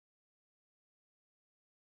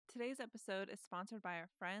Today's episode is sponsored by our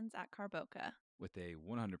friends at Carboca. With a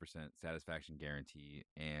 100% satisfaction guarantee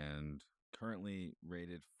and currently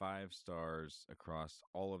rated 5 stars across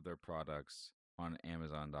all of their products on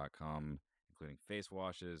Amazon.com, including face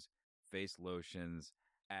washes, face lotions,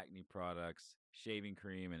 acne products, shaving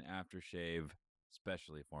cream, and aftershave,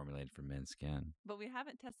 specially formulated for men's skin. But we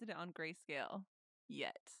haven't tested it on grayscale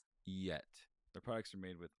yet. Their products are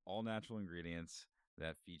made with all natural ingredients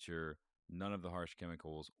that feature none of the harsh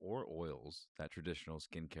chemicals or oils that traditional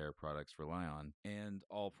skincare products rely on. And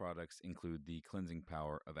all products include the cleansing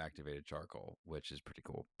power of activated charcoal, which is pretty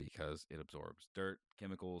cool because it absorbs dirt,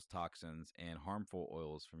 chemicals, toxins, and harmful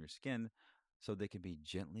oils from your skin so they can be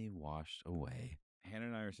gently washed away. Hannah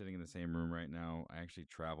and I are sitting in the same room right now. I actually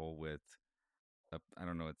travel with,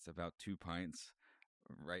 it's about 2 pints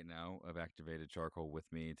right now of activated charcoal with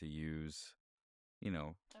me to use, I'm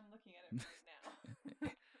looking at it right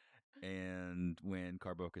now. And when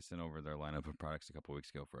Carboca sent over their lineup of products a couple weeks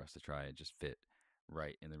ago for us to try, it just fit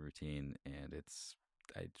right in the routine, and it's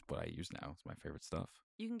what I use now. It's my favorite stuff.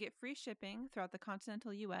 You can get free shipping throughout the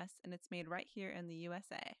continental U.S., and it's made right here in the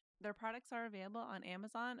USA. Their products are available on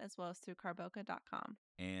Amazon as well as through Carboca.com.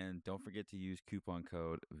 And don't forget to use coupon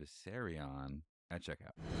code Viserion at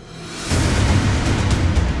checkout.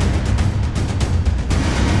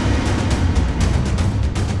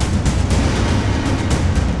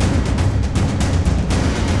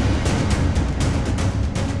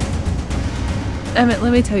 Emmett,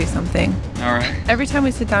 let me tell you something. All right. Every time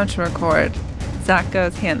we sit down to record, Zach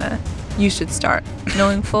goes, Hannah, you should start,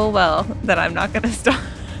 knowing full well that I'm not going to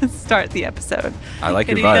start the episode. I like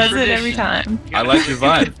your He vibe. does it every time. I like your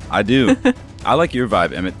vibe. I do. I like your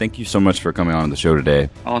vibe, Emmett. Thank you so much for coming on the show today.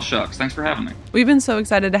 All shucks. Thanks for having me. We've been so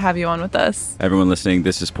excited to have you on with us. Everyone listening,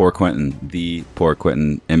 this is Poor Quentin, the Poor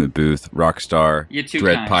Quentin, Emmett Booth, rock star, You're too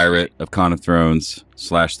dread kind. pirate of Con of Thrones /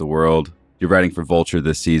 the world. You're writing for Vulture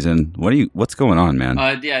this season. What's going on, man?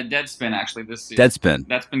 Deadspin actually this season. Deadspin.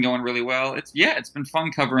 That's been going really well. It's been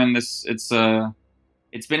fun covering this. It's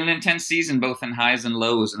been an intense season, both in highs and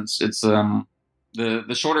lows, and it's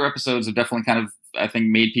the shorter episodes have definitely kind of, I think,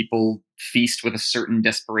 made people feast with a certain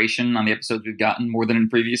desperation on the episodes we've gotten more than in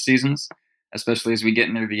previous seasons, especially as we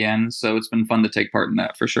get near the end. So it's been fun to take part in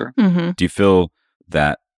that for sure. Mm-hmm. Do you feel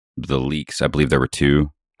that the leaks, I believe there were 2,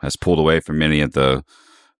 has pulled away from many of the,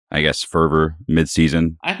 I guess, fervor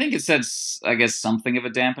mid-season? I think it says, something of a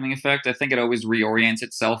dampening effect. I think it always reorients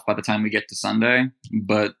itself by the time we get to Sunday,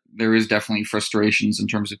 but there is definitely frustrations in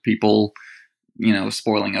terms of people,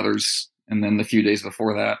 spoiling others. And then the few days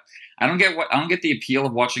before that, I don't get the appeal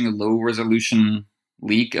of watching a low-resolution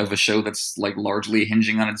leak of a show that's like largely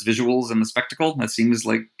hinging on its visuals and the spectacle. That seems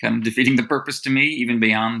like kind of defeating the purpose to me, even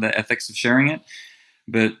beyond the ethics of sharing it.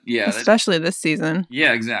 But yeah, especially this season.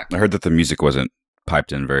 Yeah, exactly. I heard that the music wasn't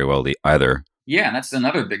piped in very well either. Yeah, and that's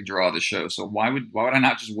another big draw of the show. So why would I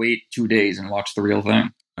not just wait 2 days and watch the real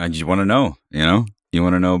thing? I just want to know, You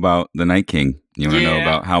want to know about the Night King. You want to know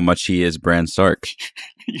about how much he is Bran Stark.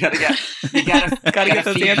 you gotta get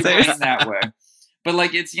those feed your answers brain that way. But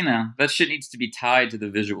it's that shit needs to be tied to the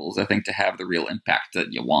visuals, I think, to have the real impact that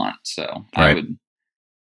you want. So right.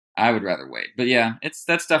 I would rather wait. But yeah, that's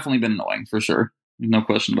definitely been annoying for sure. No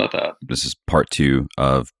question about that. This is part 2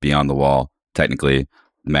 of Beyond the Wall. Technically,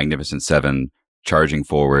 the Magnificent Seven charging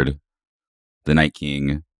forward, the Night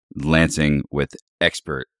King lancing with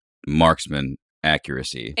expert marksman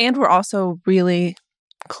accuracy. And we're also really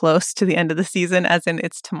close to the end of the season, as in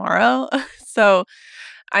it's tomorrow. So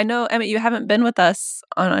I know, Emmett, you haven't been with us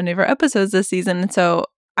on any of our episodes this season. And so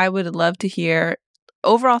I would love to hear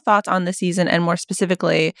overall thoughts on the season, and more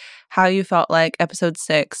specifically, how you felt like episode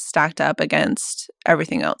 6 stacked up against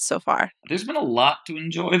everything else so far. There's been a lot to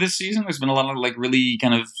enjoy this season. There's been a lot of really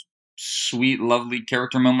kind of sweet, lovely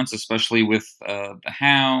character moments, especially with the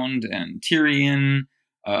Hound and Tyrion.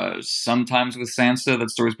 Sometimes with Sansa, that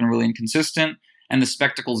story's been really inconsistent. And the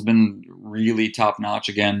spectacle's been really top-notch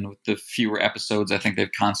again. With the fewer episodes, I think they've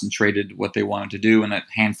concentrated what they wanted to do in a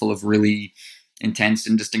handful of really intense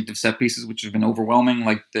and distinctive set pieces, which have been overwhelming,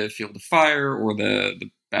 like the Field of Fire or the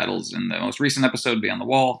battles in the most recent episode, Beyond the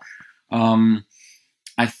Wall.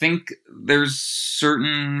 I think there's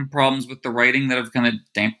certain problems with the writing that have kind of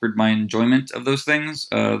dampened my enjoyment of those things.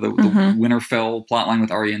 The Winterfell plotline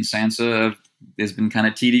with Arya and Sansa has been kind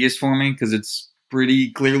of tedious for me because it's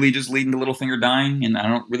pretty clearly just leading to Littlefinger dying, and I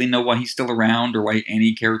don't really know why he's still around or why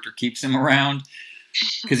any character keeps him around.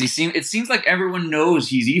 Because it seems like everyone knows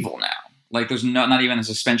he's evil now. Like there's not even a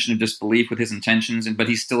suspension of disbelief with his intentions, but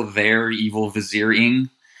he's still there, evil Vizier-ing.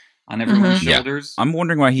 on everyone's Mhm. Yeah. shoulders. I'm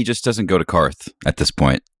wondering why he just doesn't go to Karth at this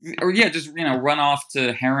point. Or yeah, just run off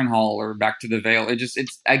to Harrenhal or back to the Vale.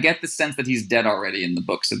 I get the sense that he's dead already in the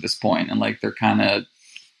books at this point, and like they're kind of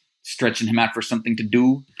stretching him out for something to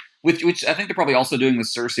do. Which I think they're probably also doing with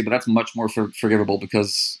Cersei, but that's much more forgivable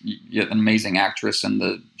because an amazing actress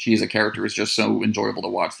and she as a character is just so enjoyable to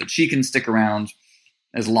watch that she can stick around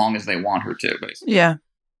as long as they want her to, basically. Yeah,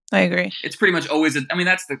 I agree. It's pretty much always,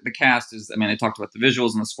 that's the cast is, I talked about the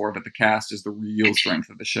visuals and the score, but the cast is the real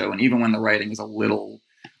strength of the show. And even when the writing is a little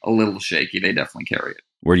shaky, they definitely carry it.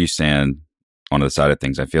 Where do you stand on the side of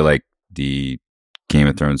things? I feel like the Game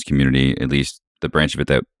of Thrones community, at least the branch of it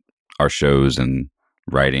that our shows and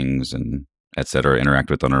writings and et cetera interact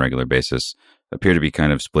with on a regular basis, appear to be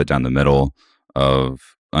kind of split down the middle of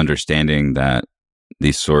understanding that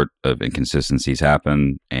these sort of inconsistencies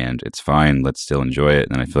happen and it's fine, let's still enjoy it.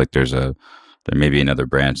 And I feel like there may be another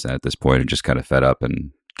branch that at this point are just kind of fed up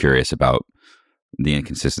and curious about the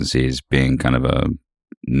inconsistencies being kind of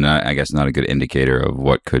not a good indicator of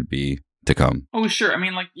what could be to come. Oh, sure.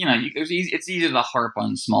 It's easy to harp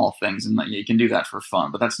on small things, and you can do that for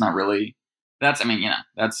fun, but that's not really. That's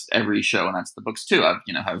every show, and that's the books too.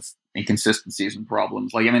 Have inconsistencies and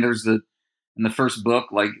problems. There's in the first book,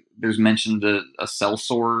 there's mentioned a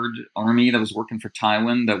sellsword army that was working for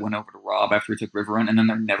Tywin that went over to Robb after he took Riverrun, and then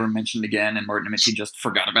they're never mentioned again, and Martin and Mitchie just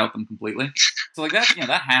forgot about them completely. So that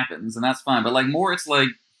that happens, and that's fine. But more, it's I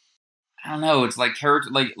don't know. It's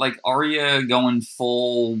character like Arya going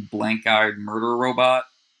full blank-eyed murder robot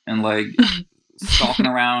and stalking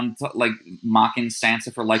around mocking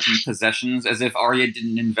Sansa for liking possessions, as if Arya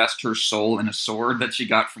didn't invest her soul in a sword that she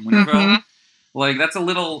got from Winterfell. Mm-hmm. That's a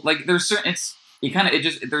little there's certain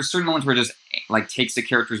there's certain moments where it just takes the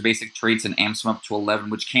character's basic traits and amps them up to 11,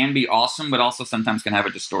 which can be awesome, but also sometimes can have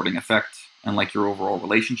a distorting effect on your overall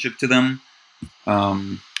relationship to them.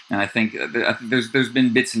 And I think there's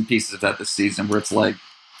been bits and pieces of that this season where it's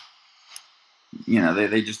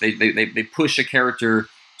they push a character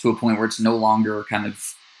to a point where it's no longer kind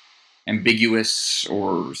of ambiguous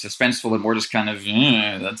or suspenseful, but more just kind of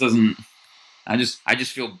that doesn't. I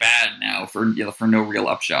just feel bad now for no real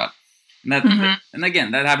upshot. And that and again,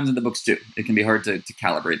 that happens in the books too. It can be hard to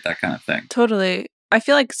calibrate that kind of thing. Totally. I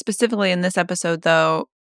feel like specifically in this episode, though,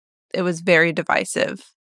 it was very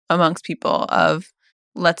divisive amongst people of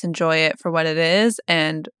let's enjoy it for what it is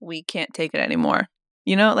and we can't take it anymore.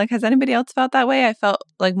 Has anybody else felt that way? I felt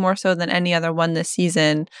more so than any other one this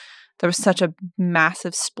season, there was such a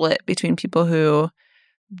massive split between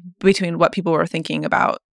what people were thinking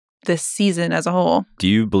about this season as a whole. Do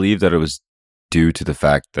you believe that it was due to the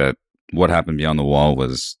fact that what happened beyond the wall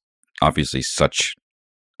was obviously such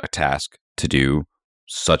a task to do,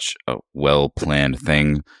 such a well-planned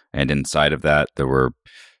thing, and inside of that there were,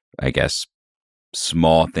 I guess,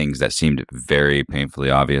 small things that seemed very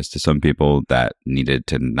painfully obvious to some people that needed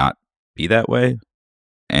to not be that way,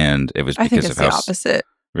 and it was because I think it's of the opposite.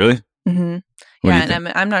 Really? Mm-hmm. Yeah, and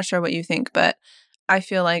I'm not sure what you think, but I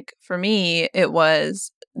feel like for me it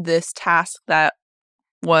was this task that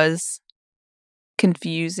was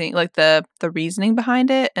confusing, the reasoning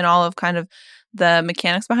behind it and all of kind of the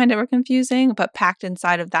mechanics behind it were confusing, but packed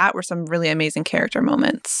inside of that were some really amazing character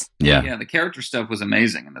moments. Yeah, the character stuff was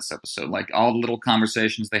amazing in this episode. All the little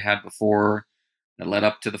conversations they had before that led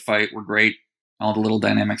up to the fight were great. All the little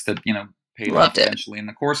dynamics that paid off eventually in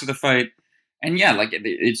the course of the fight. And yeah,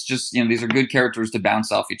 it's just these are good characters to bounce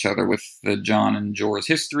off each other with the Jon and Jorah's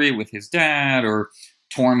history with his dad, or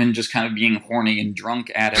Tormund just kind of being horny and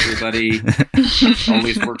drunk at everybody.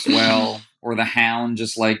 Always works well. Or the Hound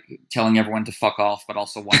just telling everyone to fuck off, but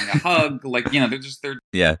also wanting a hug.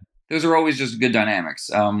 Those are always just good dynamics.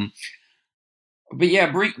 But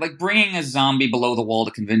yeah, bringing a zombie below the wall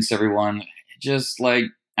to convince everyone. Just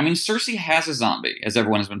Cersei has a zombie, as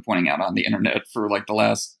everyone has been pointing out on the internet for the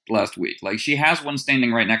last week. She has one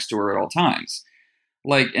standing right next to her at all times.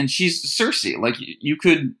 And she's Cersei. You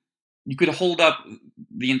could hold up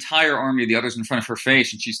the entire army of the others in front of her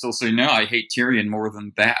face, and she'd still say, "No, I hate Tyrion more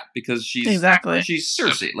than that," because she's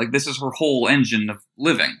Cersei. This is her whole engine of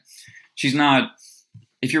living. She's not.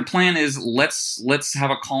 If your plan is let's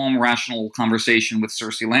have a calm, rational conversation with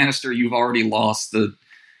Cersei Lannister, you've already lost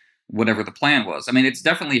whatever the plan was. It's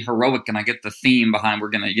definitely heroic, and I get the theme behind we're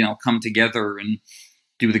gonna come together and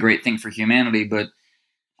do the great thing for humanity. But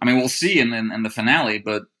we'll see in the finale,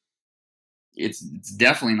 but. It's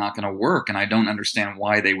definitely not going to work, and I don't understand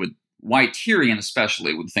why Tyrion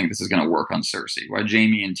especially would think this is going to work on Cersei. Why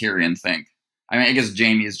Jaime and Tyrion think. I guess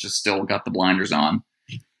Jaime has just still got the blinders on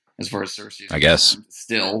as far as Cersei is concerned,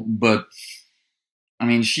 still. But,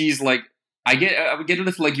 she's I would get it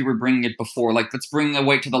if like you were bringing it before, like let's bring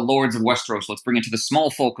away to the lords of Westeros, let's bring it to the small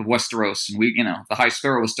folk of Westeros, and the High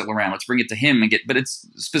Sparrow is still around, let's bring it to him and but it's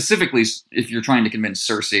specifically if you're trying to convince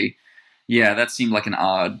Cersei, yeah, that seemed like an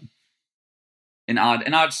odd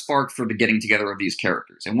spark for the getting together of these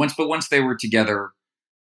characters. And once they were together,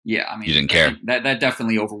 yeah, I mean, you didn't care. That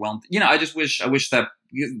definitely overwhelmed. I wish that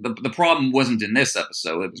the problem wasn't in this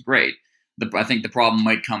episode. It was great. I think the problem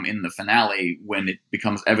might come in the finale when it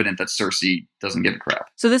becomes evident that Cersei doesn't give a crap.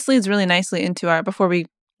 So this leads really nicely into before we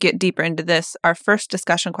get deeper into this, our first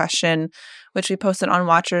discussion question, which we posted on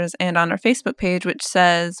Watchers and on our Facebook page, which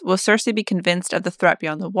says, will Cersei be convinced of the threat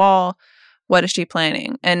beyond the wall? What is she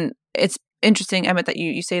planning? And it's interesting, Emmett, that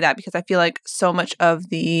you say that, because I feel like so much of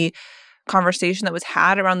the conversation that was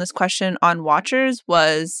had around this question on Watchers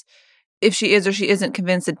was, if she is or she isn't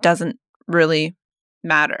convinced, it doesn't really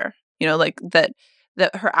matter. Like that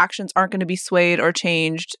her actions aren't going to be swayed or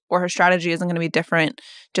changed, or her strategy isn't going to be different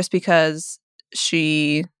just because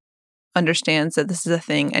she understands that this is a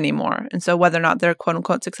thing anymore. And so whether or not they're quote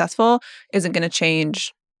unquote successful isn't going to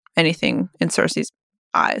change anything in Cersei's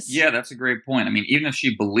eyes. Yeah, that's a great point. I mean, even if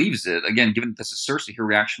she believes it, again, given that this is Cersei, her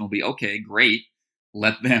reaction will be, okay, great,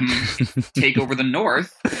 let them take over the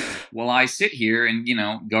North while I sit here and,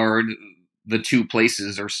 guard the 2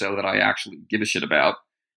 places or so that I actually give a shit about.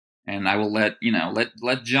 And I will let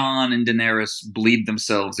Jon and Daenerys bleed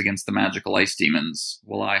themselves against the magical ice demons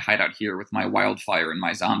while I hide out here with my wildfire and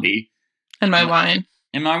my zombie. And my wine.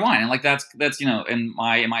 And my wine. And like that's and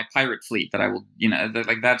my pirate fleet that I will,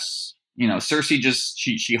 that's, Cersei just,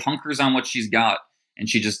 she hunkers on what she's got and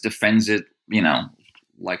she just defends it,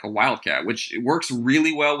 like a wildcat, which works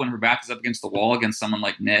really well when her back is up against the wall against someone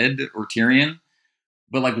like Ned or Tyrion.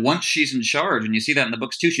 But like once she's in charge, and you see that in the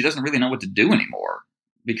books too, she doesn't really know what to do anymore.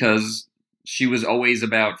 Because she was always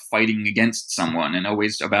about fighting against someone and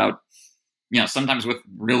always about, sometimes with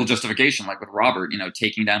real justification, like with Robert,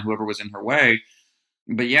 taking down whoever was in her way.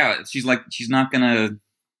 But yeah, she's not going to,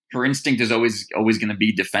 her instinct is always going to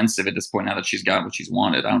be defensive at this point now that she's got what she's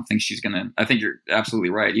wanted. I think you're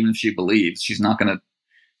absolutely right. Even if she believes, she's not going to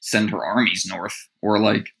send her armies north or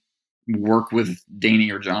like work with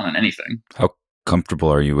Dany or Jon on anything. How comfortable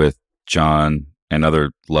are you with Jon and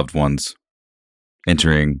other loved ones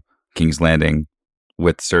entering King's Landing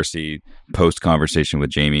with Cersei post-conversation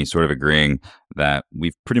with Jaime, sort of agreeing that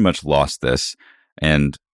we've pretty much lost this,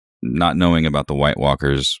 and not knowing about the White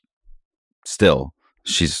Walkers still?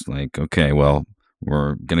 She's like, okay, well,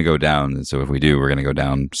 we're going to go down, and so if we do, we're going to go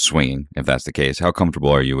down swinging, if that's the case. How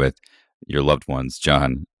comfortable are you with your loved ones,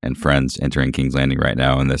 Jon and friends, entering King's Landing right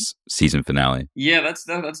now in this season finale? Yeah, that's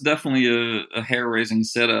definitely a hair-raising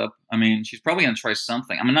setup. I mean, she's probably going to try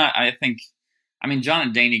something. I mean, Jon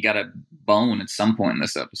and Dany got a bone at some point in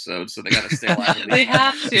this episode, so they got to stay alive. They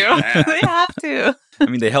have to. They have to. I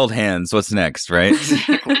mean, they held hands. What's next, right?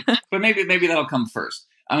 Exactly. But maybe that'll come first.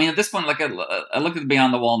 I mean, at this point, like I look at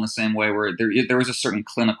Beyond the Wall in the same way, where there was a certain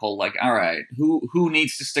clinical, like, all right, who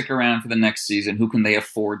needs to stick around for the next season? Who can they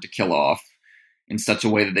afford to kill off in such a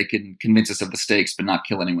way that they can convince us of the stakes but not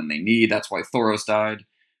kill anyone they need? That's why Thoros died.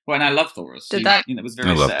 Well, and I love Thoros. It was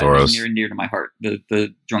very sad. Thoros. Near and dear to my heart.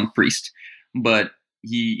 The drunk priest. But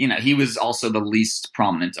he was also the least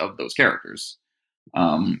prominent of those characters.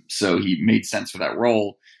 So he made sense for that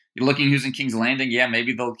role. You're looking who's in King's Landing. Yeah,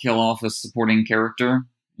 maybe they'll kill off a supporting character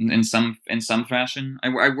in some fashion. I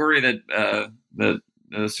worry that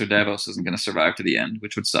Sir Davos isn't going to survive to the end,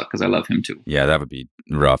 which would suck because I love him too. Yeah, that would be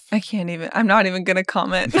rough. I'm not even going to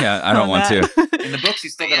comment. Yeah, I don't want to. In the books,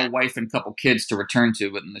 he's still got a wife and a couple kids to return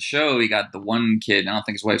to, but in the show, he got the one kid. I don't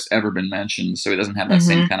think his wife's ever been mentioned, so he doesn't have that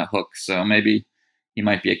same kind of hook. So maybe he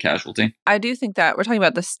might be a casualty. I do think that we're talking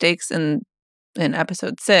about the stakes in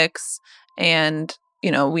episode 6, and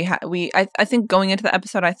I think going into the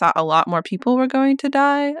episode, I thought a lot more people were going to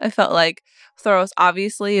die. I felt like Thoros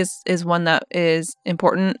obviously is one that is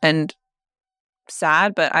important and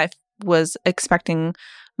sad, but I was expecting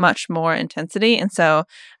much more intensity. And so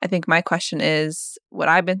I think my question is, what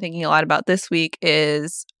I've been thinking a lot about this week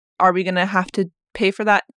is, are we going to have to pay for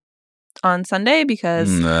that on Sunday? Because,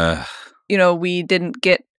 we didn't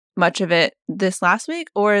get much of it this last week,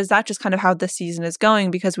 or is that just kind of how this season is going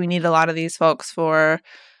because we need a lot of these folks for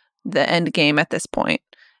the end game at this point?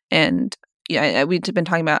 And yeah, we've been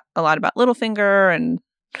talking about a lot about Littlefinger, and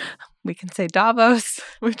we can say Davos,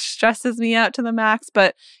 which stresses me out to the max,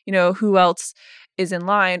 but who else is in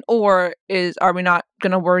line, or are we not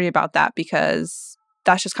going to worry about that because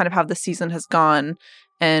that's just kind of how the season has gone,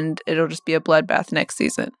 and it'll just be a bloodbath next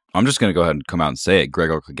season. I'm just going to go ahead and come out and say it.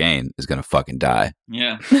 Gregor Clegane is going to fucking die.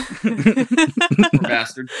 Yeah. Poor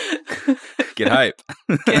bastard. Get hype.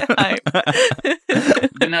 Get hype.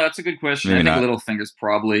 But no, that's a good question. Maybe I think not. Littlefinger's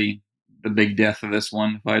probably the big death of this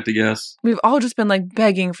one, if I had to guess. We've all just been like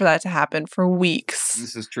begging for that to happen for weeks.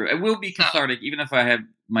 This is true. It will be cathartic, even if I have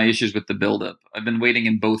my issues with the build-up. I've been waiting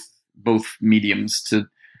in both mediums to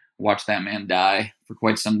watch that man die for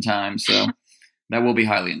quite some time, so that will be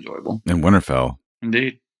highly enjoyable. And Winterfell.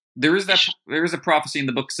 Indeed. There is a prophecy in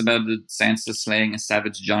the books about the Sansa slaying a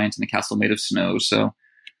savage giant in a castle made of snow, so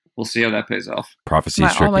we'll see how that pays off. Prophecy All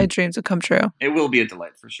stricken. my dreams will come true. It will be a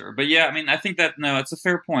delight for sure. But yeah, I mean, I think that, no, it's a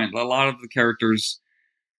fair point. A lot of the characters,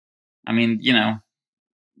 I mean, you know,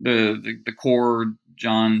 the core,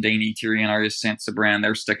 Jon, Dany, Tyrion, Arya, Sansa, Bran,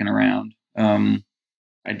 they're sticking around.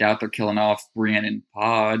 I doubt they're killing off Brienne and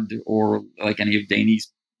Pod or like any of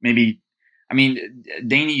Dany's. Maybe, I mean,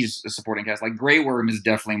 Dany's supporting cast. Like Grey Worm is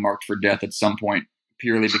definitely marked for death at some point,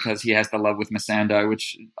 purely because he has the love with Missandei,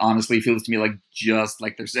 which honestly feels to me like just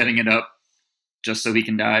like they're setting it up just so he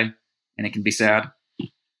can die, and it can be sad.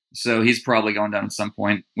 So he's probably going down at some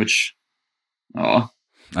point, which, oh.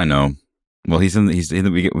 I know. Well, we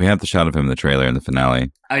have the shot of him in the trailer in the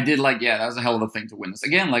finale. I did like, yeah, that was a hell of a thing to witness.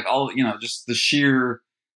 Again, like all, you know, just the sheer,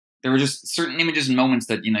 there were just certain images and moments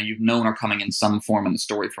that, you know, you've known are coming in some form in the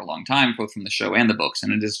story for a long time, both from the show and the books.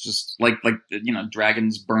 And it is just like, you know,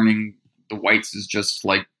 dragons burning the whites is just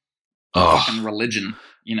like fucking religion,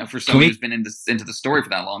 you know, for someone who's been into the story for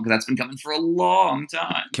that long, because that's been coming for a long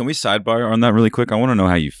time. Can we sidebar on that really quick? I want to know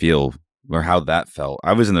how you feel or how that felt.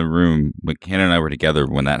 I was in the room when Hannah and I were together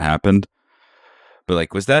when that happened. But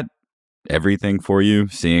like, was that everything for you?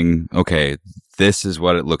 Seeing, okay, this is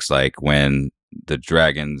what it looks like when the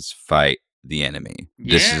dragons fight the enemy.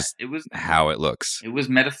 Yeah, this is how it looks. It was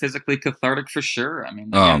metaphysically cathartic for sure. I mean,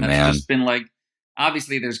 again, that's just been like,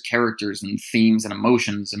 obviously there's characters and themes and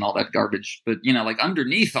emotions and all that garbage, but you know, like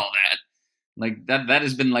underneath all that, like that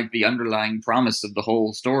has been like the underlying promise of the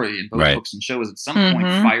whole story in both books and shows. At some point,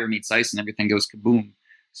 fire meets ice and everything goes kaboom.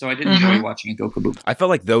 So I did enjoy watching it go kaboom. I felt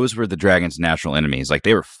like those were the dragons' natural enemies. Like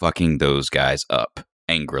they were fucking those guys up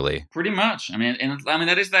angrily. Pretty much. I mean,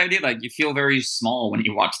 that is the idea. Like you feel very small when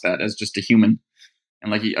you watch that as just a human.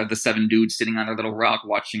 And like the 7 dudes sitting on a little rock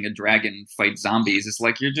watching a dragon fight zombies. It's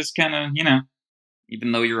like you're just kind of, you know,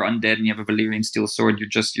 even though you're undead and you have a Valyrian steel sword,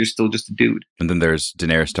 you're still just a dude. And then there's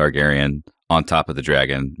Daenerys Targaryen on top of the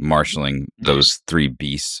dragon, marshaling those 3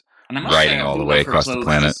 beasts, riding all the way across the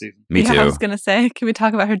planet. Me too. I was gonna say, can we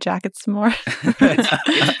talk about her jacket some more?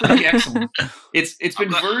 It's pretty excellent. It's been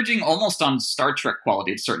verging almost on Star Trek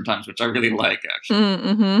quality at certain times, which I really like, actually.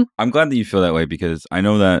 Mm-hmm. I'm glad that you feel that way, because I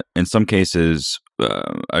know that in some cases,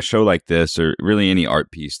 a show like this, or really any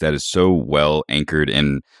art piece that is so well anchored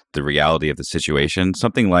in the reality of the situation,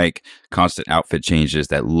 something like constant outfit changes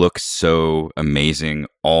that look so amazing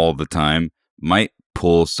all the time, might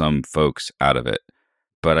pull some folks out of it.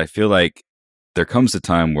 But I feel like there comes a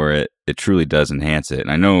time where it truly does enhance it.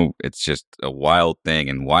 And I know it's just a wild thing.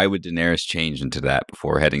 And why would Daenerys change into that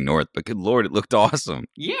before heading north? But good Lord, it looked awesome.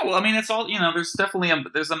 Yeah, well, I mean, it's all, you know, there's definitely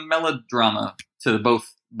there's a melodrama to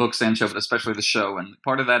both books and show, but especially the show. And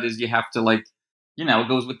part of that is you have to, like, you know, it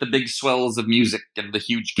goes with the big swells of music and the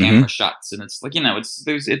huge camera shots. And it's like, you know,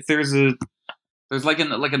 there's like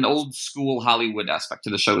an old school Hollywood aspect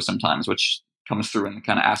to the show sometimes, which comes through in the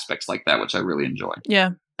kind of aspects like that, which I really enjoy.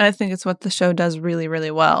 Yeah, I think it's what the show does really,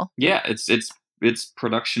 really well. Yeah, its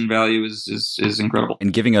production value is incredible.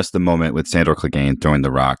 And giving us the moment with Sandor Clegane throwing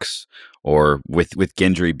the rocks, or with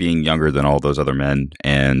Gendry being younger than all those other men,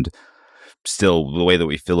 and still the way that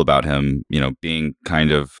we feel about him, you know, being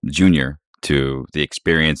kind of junior to the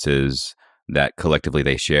experiences that collectively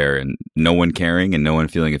they share, and no one caring and no one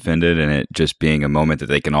feeling offended, and it just being a moment that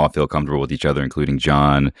they can all feel comfortable with each other, including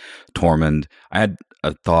Jon, Tormund. I had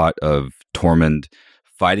a thought of Tormund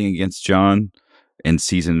fighting against Jon in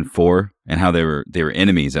season 4 and how they were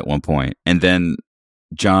enemies at one point, and then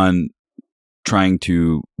Jon trying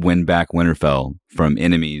to win back Winterfell from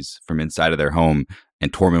enemies from inside of their home,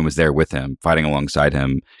 and Tormund was there with him, fighting alongside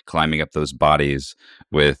him, climbing up those bodies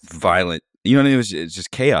with violent, you know, it's just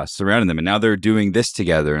chaos surrounding them. And now they're doing this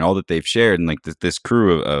together, and all that they've shared, and like this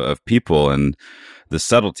crew of people, and the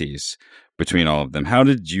subtleties between all of them. How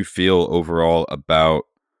did you feel overall about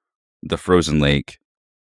the Frozen Lake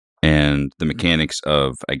and the mechanics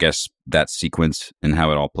of, I guess, that sequence and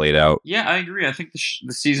how it all played out? Yeah, I agree. I think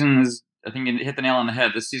the season is, I think it hit the nail on the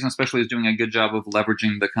head. This season especially is doing a good job of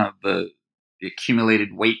leveraging the kind of the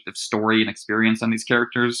accumulated weight of story and experience on these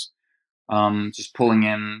characters. Just pulling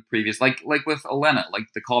in previous, like with Olenna, like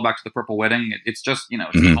the callback to the Purple Wedding. It's just,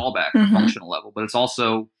 it's a Mhm. callback at a functional level, but it's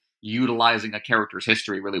also utilizing a character's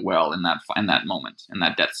history really well in that moment, in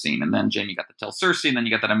that death scene. And then Jaime got to tell Cersei, and then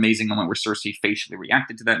you got that amazing moment where Cersei facially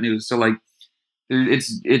reacted to that news. So like,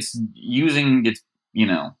 it's using its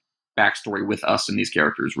backstory with us and these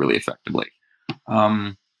characters really effectively.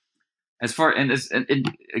 As far as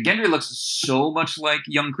Gendry looks so much like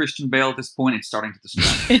young Christian Bale at this point, it's starting to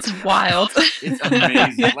distract me. It's wild. It's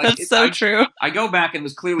amazing. Yeah, Like, that's so true. I go back and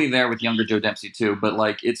was clearly there with younger Joe Dempsey too, but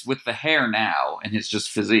like it's with the hair now and his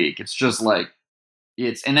just physique. It's just like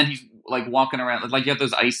and then he's like walking around like you have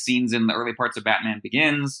those ice scenes in the early parts of Batman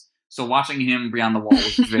Begins. So watching him beyond the wall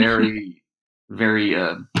was very, very,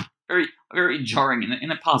 very, very jarring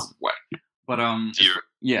in a positive way. But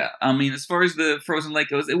yeah, I mean, as far as the Frozen Lake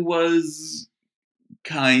goes, it was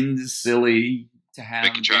kind of silly to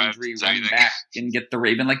have Gendry run back and get the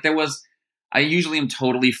Raven. Like I usually am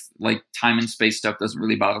totally like time and space stuff doesn't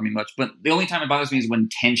really bother me much, but the only time it bothers me is when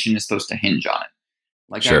tension is supposed to hinge on it.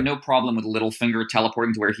 Like Sure. I have no problem with Littlefinger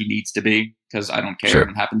teleporting to where he needs to be because I don't care Sure. when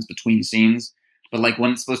it happens between scenes. But like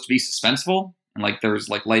when it's supposed to be suspenseful and like there's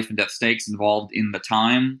like life and death stakes involved in the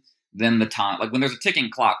time, then the time, like when there's a ticking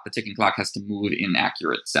clock, the ticking clock has to move in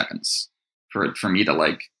accurate seconds for me to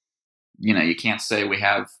like, you can't say we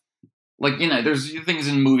have like, there's things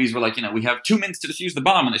in movies where like, we have 2 minutes to defuse the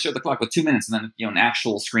bomb and they show the clock with 2 minutes and then, in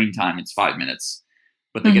actual screen time, it's 5 minutes.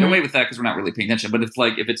 But they get away with that because we're not really paying attention. But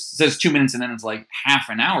if it says 2 minutes and then it's like half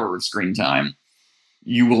an hour of screen time,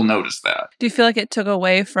 you will notice that. Do you feel like it took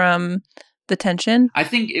away from the tension? I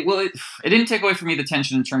think it didn't take away from me the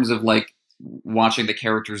tension in terms of like watching the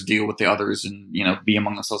characters deal with the others and be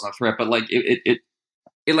among themselves on a threat. But like it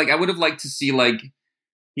like I would have liked to see like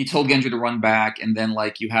he told Gendry to run back and then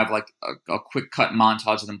like you have like a quick cut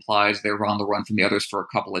montage that implies they were on the run from the others for a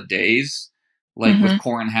couple of days. Like with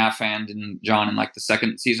Corin Halfhand and Jon in like the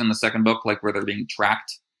second season, the second book, like where they're being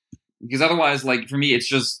tracked. Because otherwise, like for me, it's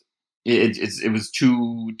just it was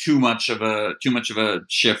too much of a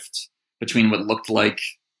shift between what looked like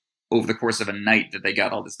over the course of a night that they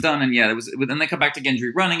got all this done, and then they come back to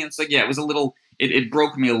Gendry running, and it's like it was a little, it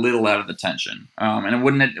broke me a little out of the tension, and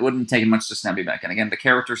it wouldn't take much to snap me back. And again, the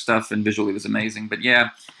character stuff and visually was amazing, but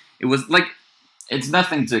yeah, it was like. It's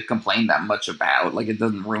nothing to complain that much about. Like, it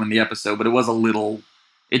doesn't ruin the episode, but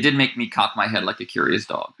it did make me cock my head like a curious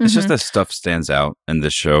dog. It's just that stuff stands out in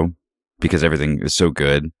this show because everything is so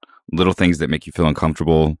good. Little things that make you feel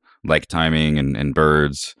uncomfortable, like timing and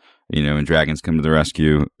birds, and dragons come to the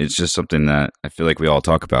rescue. It's just something that I feel like we all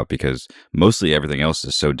talk about because mostly everything else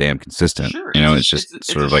is so damn consistent. Sure. It's just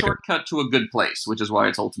sort of like a shortcut to a good place, which is why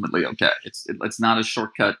it's ultimately okay. It's not a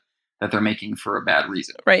shortcut that they're making for a bad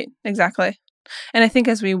reason. Right, exactly. And I think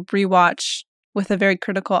as we rewatch with a very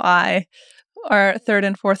critical eye our third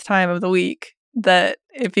and fourth time of the week, that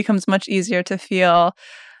it becomes much easier to feel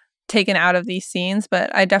taken out of these scenes.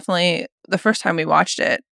 But I definitely, the first time we watched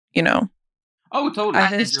it, Oh, totally.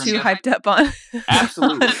 I was too hyped up on.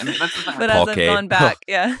 Absolutely. I mean, that's the thing. But as I've gone back,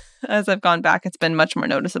 as I've gone back, it's been much more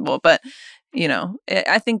noticeable. But,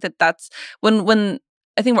 I think that's when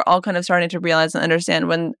I think we're all kind of starting to realize and understand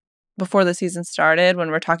when before the season started, when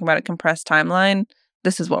we're talking about a compressed timeline,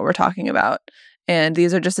 this is what we're talking about. And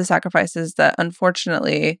these are just the sacrifices that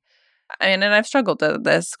unfortunately, and I've struggled with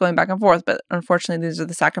this going back and forth, but unfortunately, these are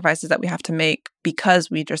the sacrifices that we have to make because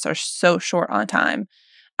we just are so short on time.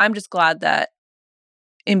 I'm just glad that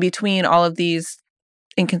in between all of these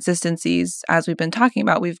inconsistencies, as we've been talking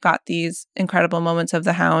about, we've got these incredible moments of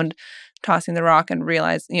the Hound tossing the rock and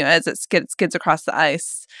realize, as it skids across the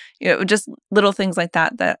ice, just little things like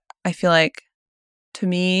that I feel like, to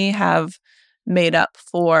me, have made up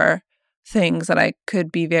for things that I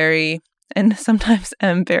could be very, and sometimes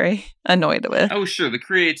am very annoyed with. Oh, sure. The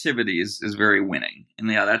creativity is very winning. And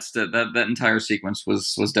yeah, that entire sequence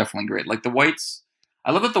was definitely great. Like the Whites,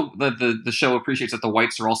 I love that the show appreciates that the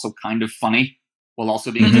Whites are also kind of funny while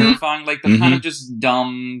also being terrifying. Like they're kind of just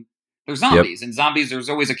dumb. They're zombies. And zombies, there's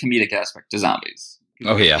always a comedic aspect to zombies.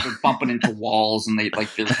 Oh, yeah. They're bumping into walls and they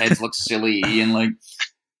like their heads look silly and like,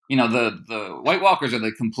 the White Walkers are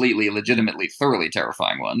the completely, legitimately, thoroughly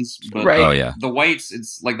terrifying ones. But right. Oh, yeah. The Whites,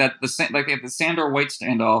 it's like that. The Sandor White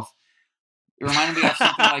standoff. It reminded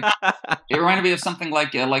me of something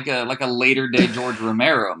like a later day George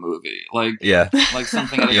Romero movie, like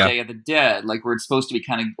something out of Day of the Dead, like where it's supposed to be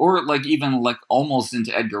kind of, or like even like almost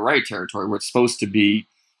into Edgar Wright territory, where it's supposed to be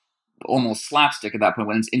almost slapstick at that point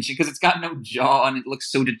when it's inchy because it's got no jaw and it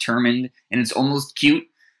looks so determined and it's almost cute.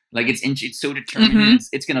 Like it's so determined, and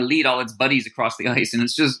it's going to lead all its buddies across the ice, and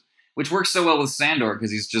it's just, which works so well with Sandor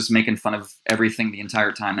because he's just making fun of everything the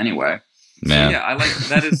entire time anyway. Man. So, yeah, I like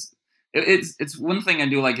that. It's one thing I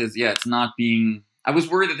do like is it's not being. I was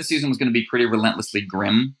worried that the season was going to be pretty relentlessly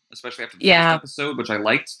grim, especially after the first episode, which I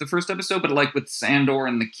liked the first episode, but like with Sandor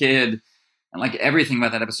and the kid, and like everything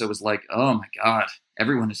about that episode was like, oh my god,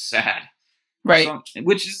 everyone is sad, right? So,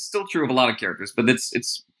 which is still true of a lot of characters, but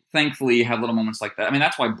it's thankfully have little moments like that. I mean,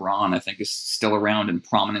 that's why Bronn, I think, is still around and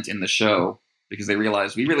prominent in the show, because they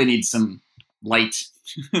realize we really need some light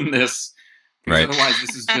in this. Because otherwise,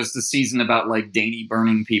 this is just a season about like Dany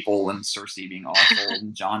burning people and Cersei being awful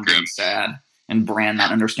and Jon being sad and Bran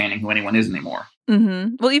not understanding who anyone is anymore.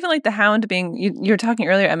 Mm-hmm. Well, even like the Hound being, you were talking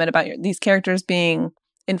earlier, Emmett, about these characters being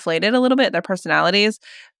inflated a little bit, their personalities.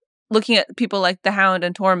 Looking at people like the Hound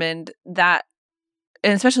and Tormund, and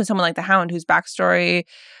especially someone like the Hound, whose backstory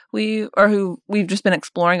who we've just been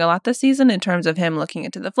exploring a lot this season in terms of him looking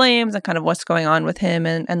into the flames and kind of what's going on with him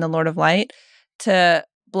and the Lord of Light, to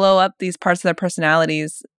blow up these parts of their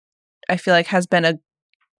personalities, I feel like has been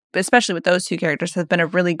especially with those two characters, has been a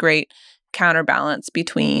really great counterbalance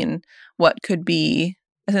between what could be,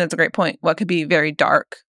 I think that's a great point, what could be very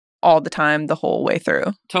dark all the time, the whole way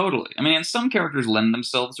through. Totally. I mean, and some characters lend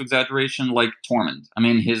themselves to exaggeration, like Tormund. I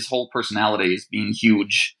mean, his whole personality is being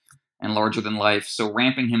huge and larger than life, so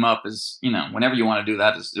ramping him up is, whenever you want to do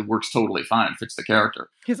that, it works totally fine. It fits the character.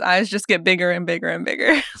 His eyes just get bigger and bigger and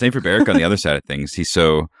bigger. Same for Beric on the other side of things. He's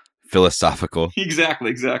so philosophical.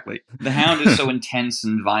 Exactly. The Hound is so intense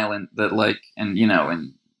and violent that, like,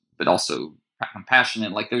 but also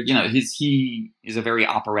compassionate. Like, he is a very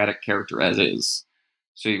operatic character as is.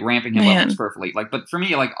 So ramping him up is perfectly. Like, but for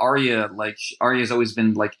me, like Arya's always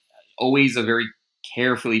been like always a very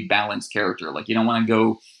carefully balanced character. Like, you don't want to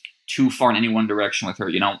go too far in any one direction with her.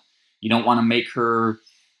 You don't want to make her,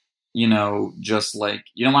 just like,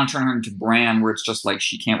 you don't want to turn her into Bran where it's just like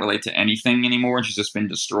she can't relate to anything anymore and she's just been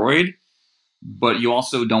destroyed. But you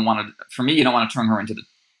also don't want to, for me, you don't want to turn her into the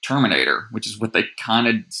Terminator, which is what they kind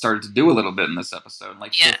of started to do a little bit in this episode.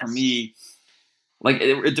 Like, so for me, like,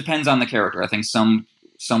 it depends on the character. I think some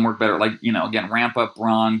work better. Like, again, ramp up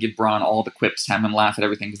Bronn, give Bronn all the quips, have him laugh at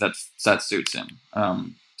everything because that suits him.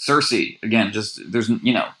 Cersei, again, just there's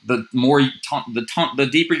the more the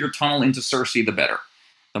deeper your tunnel into Cersei, the better.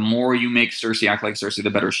 The more you make Cersei act like Cersei, the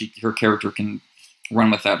better her character can run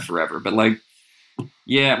with that forever. But like,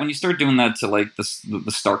 yeah, when you start doing that to like the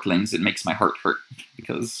Starklings, it makes my heart hurt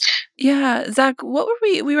because Zach, what were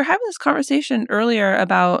we were having this conversation earlier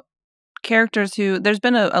about characters who there's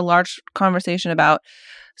been a large conversation about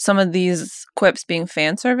some of these quips being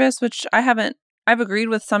fan service, which I've agreed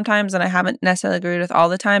with sometimes, and I haven't necessarily agreed with all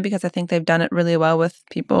the time because I think they've done it really well with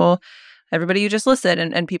everybody you just listed,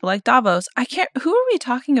 and people like Davos. Who are we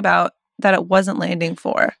talking about that it wasn't landing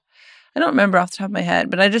for? I don't remember off the top of my head,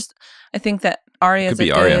 but I think that Arya is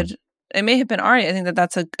Arya. It may have been Arya. I think that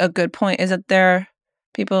that's a good point, is that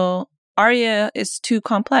Arya is too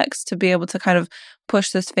complex to be able to kind of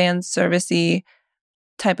push this fan servicey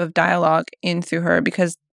type of dialogue in through her,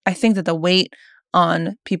 because I think that the weight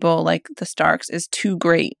on people like the Starks is too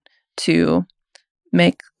great to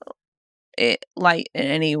make it light in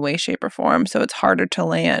any way, shape, or form. So it's harder to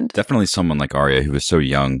land. Definitely someone like Arya, who was so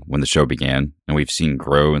young when the show began, and we've seen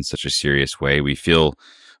grow in such a serious way. We feel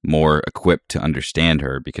more equipped to understand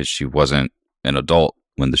her because she wasn't an adult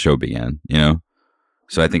when the show began,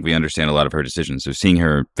 So I think we understand a lot of her decisions. So seeing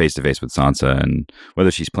her face to face with Sansa, and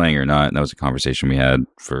whether she's playing or not, and that was a conversation we had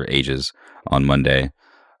for ages on Monday.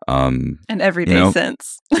 And every day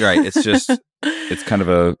since. Right. It's just, it's kind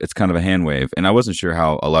of a hand wave. And I wasn't sure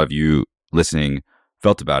how a lot of you listening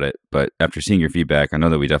felt about it, but after seeing your feedback, I know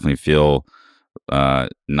that we definitely feel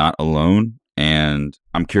not alone. And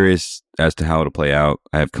I'm curious as to how it'll play out.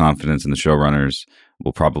 I have confidence in the showrunners.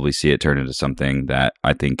 We'll probably see it turn into something that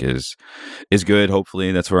I think is good.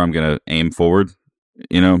 Hopefully, that's where I'm going to aim forward.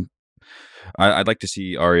 I'd like to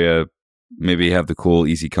see Arya maybe have the cool,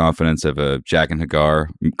 easy confidence of a Jack and Hagar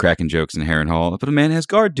cracking jokes in Harrenhal, but a man has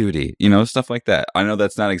guard duty. Stuff like that. I know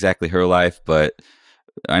that's not exactly her life, but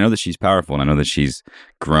I know that she's powerful, and I know that she's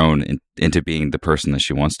grown into being the person that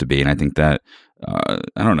she wants to be. And I think that, I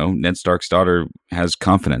don't know, Ned Stark's daughter has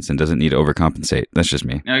confidence and doesn't need to overcompensate. That's just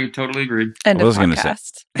me. I totally agree. End of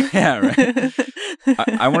podcast. Yeah,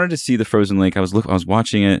 right. I wanted to see the Frozen Lake. I was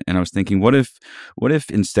watching it, and I was thinking, what if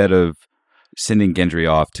instead of sending Gendry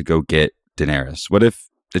off to go get Daenerys, what if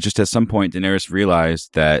just at some point Daenerys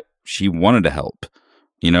realized that she wanted to help?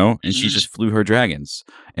 And she just flew her dragons.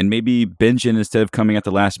 And maybe Benjen, instead of coming at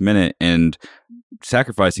the last minute and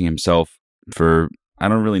sacrificing himself for, I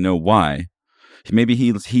don't really know why, maybe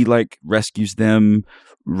he like rescues them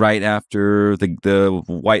right after the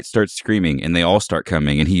white starts screaming and they all start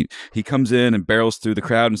coming, and he comes in and barrels through the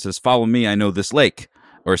crowd and says, "Follow me, I know this lake,"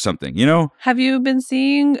 or something, you know? Have you been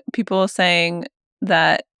seeing people saying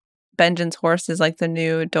that Benjen's horse is like the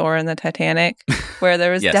new door in the Titanic, where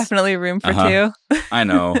there was Yes. definitely room for two? I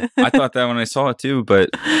know. I thought that when I saw it too, but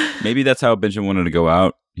maybe that's how Benjen wanted to go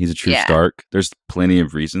out. He's a true Yeah. Stark. There's plenty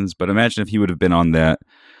of reasons, but imagine if he would have been on that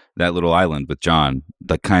little island with Jon,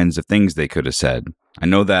 the kinds of things they could have said. I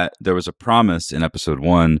know that there was a promise in episode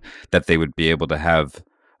 1 that they would be able to have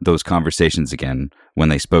those conversations again when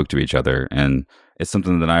they spoke to each other, and it's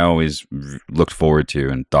something that I always looked forward to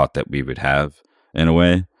and thought that we would have in a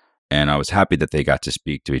way. And I was happy that they got to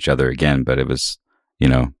speak to each other again, but it was, you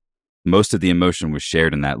know, most of the emotion was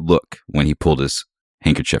shared in that look when he pulled his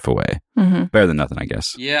handkerchief away. Mm-hmm. Better than nothing, I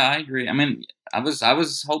guess. Yeah, I agree. I mean, I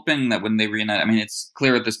was hoping that when they reunite, I mean, it's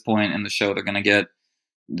clear at this point in the show they're going to get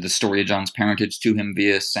the story of Jon's parentage to him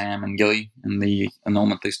via Sam and Gilly and the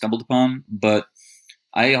annulment they stumbled upon. But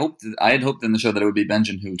I had hoped in the show that it would be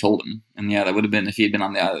Benjen who told him, and yeah, that would have been if he had been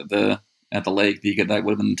on the at the lake. That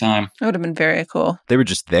would have been the time. It would have been very cool. They were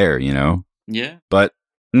just there, you know. Yeah, But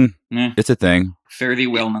it's a thing. fare thee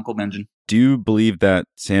well, Uncle Benjen. Do you believe that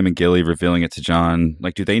Sam and Gilly revealing it to Jon,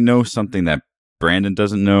 like, do they know something that Brandon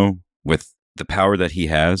doesn't know with the power that he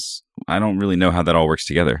has? I don't really know how that all works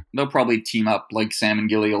together. They'll probably team up, like Sam and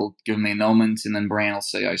Gilly will give him the annulment, and then Bran will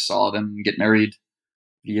say, "I saw them get married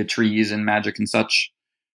via trees and magic and such."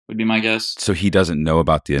 Would be my guess. So he doesn't know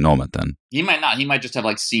about the annulment then? He might not. He might just have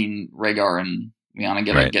like seen Rhaegar and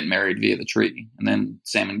Lyanna get married via the tree, and then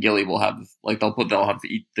Sam and Gilly will have like they'll have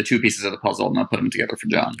the two pieces of the puzzle and they'll put them together for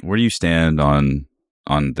Jon. Where do you stand on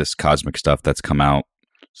this cosmic stuff that's come out?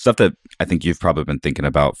 Stuff that I think you've probably been thinking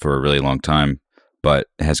about for a really long time, but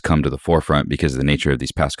has come to the forefront because of the nature of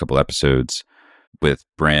these past couple episodes with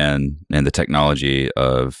Bran and the technology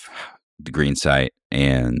of the green site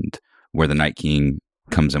and where the Night King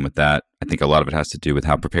comes in with that. I think a lot of it has to do with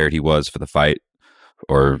how prepared he was for the fight,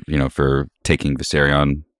 or, you know, for taking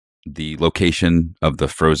Viserion. The location of the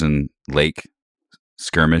frozen lake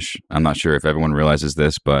skirmish, I'm not sure if everyone realizes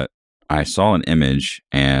this, but I saw an image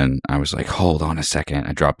and I was like, hold on a second.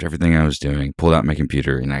 I dropped everything I was doing, pulled out my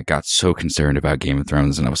computer, and I got so concerned about Game of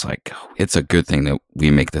Thrones. And I was like, oh, it's a good thing that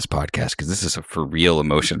we make this podcast because this is a for real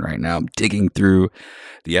emotion right now. I'm digging through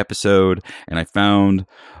the episode and I found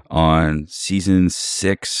on season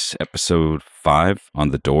 6, episode 5, on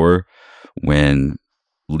the door, when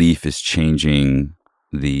Leaf is changing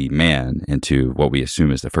the man into what we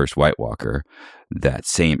assume is the first White Walker, that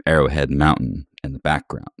same Arrowhead Mountain in the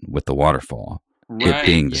background with the waterfall, it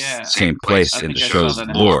being the same place in the show's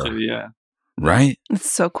lore, right?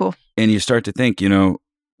 It's so cool. And you start to think, you know,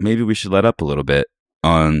 maybe we should let up a little bit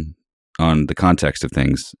on the context of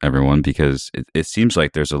things, everyone, because it seems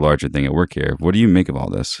like there's a larger thing at work here. What do you make of all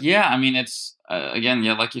this? Yeah, I mean, it's again,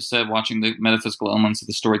 like you said, watching the metaphysical elements of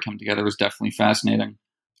the story come together is definitely fascinating,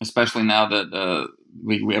 especially now that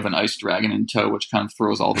we have an ice dragon in tow, which kind of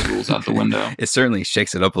throws all the rules out the window. It certainly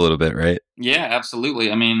shakes it up a little bit, right? Yeah,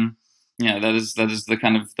 absolutely. I mean, yeah, that was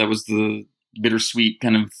the bittersweet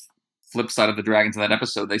kind of flip side of the dragons of that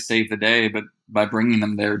episode. They saved the day, but by bringing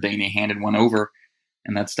them there, Dany handed one over,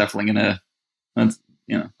 and that's definitely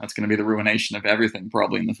that's gonna be the ruination of everything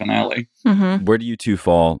probably in the finale. Mm-hmm. Where do you two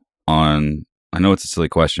fall on? I know it's a silly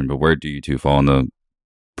question, but where do you two fall on the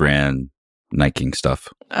Bran Night King stuff?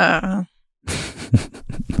 I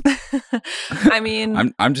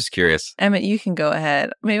mean, I'm just curious. Emmett, you can go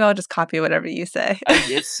ahead. Maybe I'll just copy whatever you say. I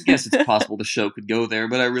guess it's possible the show could go there,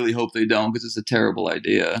 but I really hope they don't because it's a terrible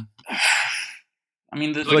idea. I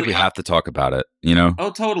mean, I feel like we have to talk about it, you know?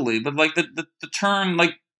 Oh, totally. But like the turn,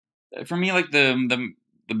 like for me, like the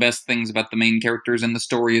best things about the main characters in the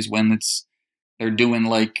story is when they're doing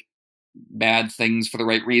like bad things for the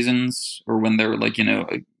right reasons, or when they're like, you know,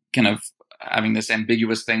 kind of having this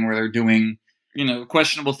ambiguous thing where they're doing, you know,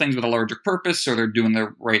 questionable things with a larger purpose, or they're doing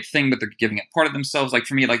the right thing, but they're giving it part of themselves. Like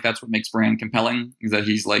for me, like that's what makes Bran compelling, is that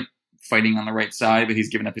he's like fighting on the right side, but he's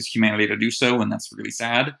given up his humanity to do so, and that's really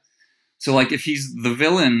sad. So like if he's the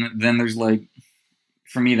villain, then there's like,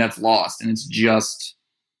 for me, that's lost, and it's just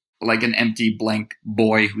like an empty blank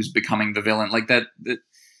boy who's becoming the villain. Like that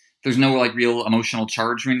there's no like real emotional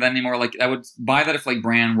charge to that anymore. Like I would buy that if like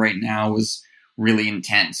Bran right now was really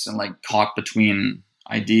intense and like caught between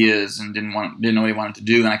ideas and didn't know what he wanted to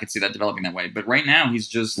do, then I could see that developing that way. But right now he's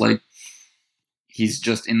just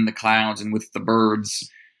in the clouds and with the birds.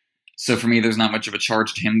 So for me, there's not much of a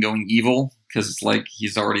charge to him going evil, because it's like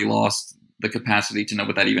he's already lost the capacity to know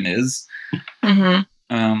what that even is.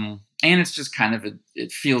 Mm-hmm. And it's just kind of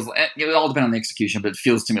it feels, it would all depend on the execution, but it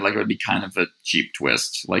feels to me like it would be kind of a cheap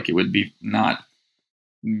twist. Like it would be not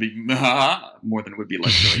more than it would be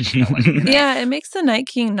like really compelling. You know? Yeah, it makes the Night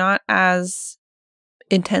King not as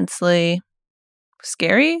intensely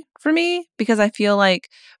scary for me, because I feel like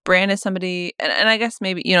Bran is somebody, and I guess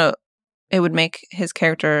maybe, it would make his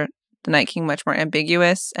character, the Night King, much more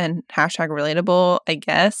ambiguous and #relatable, I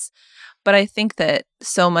guess. But I think that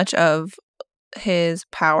so much of his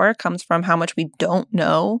power comes from how much we don't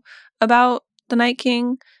know about the Night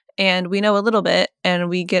King, and we know a little bit, and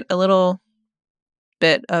we get a little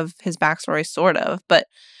bit of his backstory, sort of. But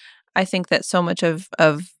I think that so much of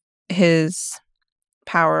his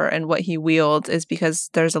power and what he wields is because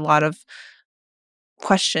there's a lot of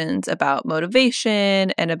questions about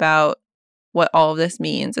motivation and about what all of this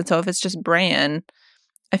means. And so if it's just Bran,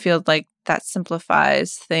 I feel like that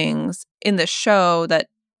simplifies things in the show that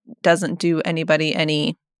doesn't do anybody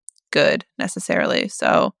any good necessarily.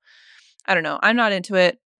 So I don't know. I'm not into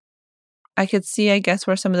it. I could see, I guess,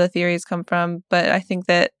 where some of the theories come from, but I think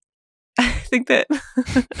that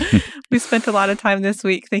we spent a lot of time this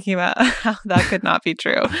week thinking about how that could not be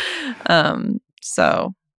true.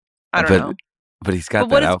 So I don't know. But he's got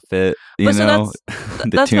that outfit, you know.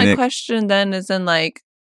 That's my question then, is in like,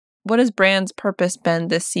 what has Bran's purpose been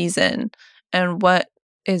this season? And what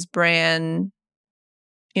is Bran,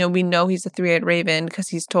 we know he's a three-eyed raven because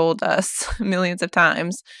he's told us millions of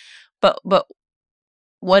times, but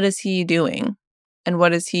what is he doing? And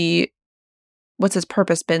what's his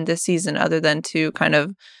purpose been this season other than to kind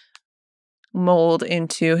of mold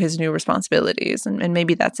into his new responsibilities? And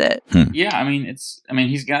maybe that's it. Yeah,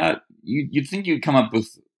 he's got, you'd think you'd come up with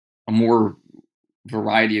a more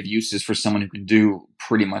variety of uses for someone who can do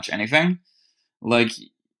pretty much anything. Like,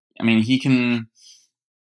 he can,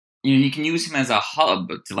 you can use him as a hub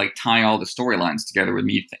to like tie all the storylines together.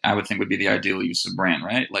 I would think would be the ideal use of Bran,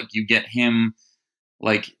 right? Like you get him,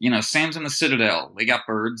 like, Sam's in the Citadel. They got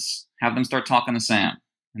birds. Have them start talking to Sam.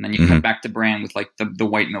 And then you cut back to Bran with like the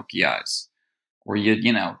white milky eyes. Or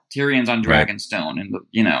Tyrion's on Dragonstone and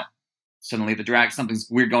suddenly something's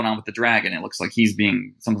weird going on with the dragon. It looks like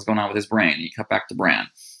something's going on with his brain. You cut back to Bran.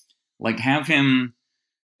 Like have him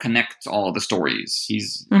connect all the stories.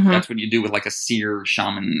 That's what you do with like a seer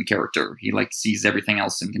shaman character. He like sees everything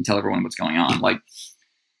else and can tell everyone what's going on. Like,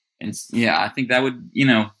 and I think that would,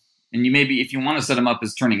 and you maybe, if you want to set him up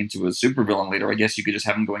as turning into a supervillain later, I guess you could just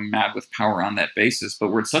have him going mad with power on that basis.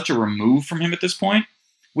 But we're such a remove from him at this point,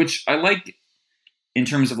 which I like in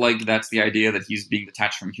terms of like, that's the idea that he's being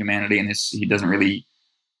detached from humanity and he doesn't really,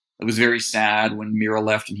 it was very sad when Mira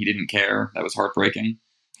left and he didn't care. That was heartbreaking.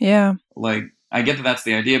 Yeah. Like, I get that that's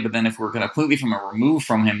the idea, but then if we're completely removed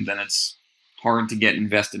from him, then it's hard to get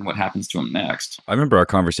invested in what happens to him next. I remember our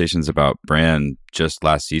conversations about Bran just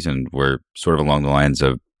last season were sort of along the lines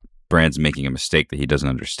of Bran's making a mistake that he doesn't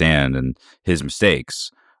understand, and his mistakes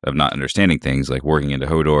of not understanding things like working into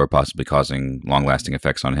Hodor possibly causing long-lasting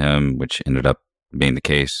effects on him, which ended up being the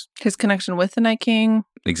case. His connection with the Night King.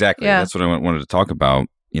 Exactly. Yeah. That's what I wanted to talk about.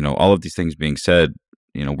 All of these things being said,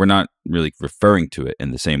 we're not really referring to it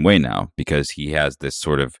in the same way now because he has this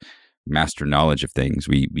sort of master knowledge of things.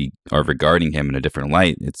 We are regarding him in a different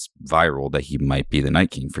light. It's viral that he might be the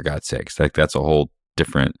Night King, for God's sakes. Like that's a whole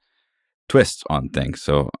different twist on things.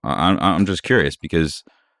 So I'm just curious because,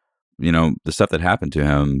 the stuff that happened to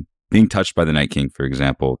him, being touched by the Night King, for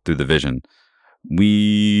example, through the vision,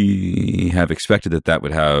 we have expected that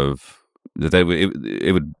would have,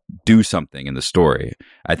 it would do something in the story.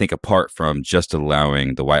 I think apart from just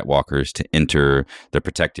allowing the White Walkers to enter the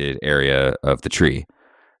protected area of the tree.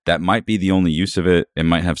 That might be the only use of it. It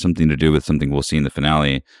might have something to do with something we'll see in the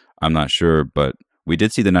finale. I'm not sure, but we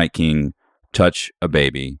did see the Night King touch a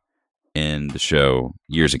baby in the show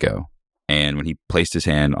years ago. And when he placed his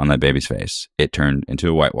hand on that baby's face, it turned into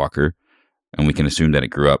a White Walker. And we can assume that it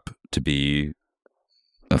grew up to be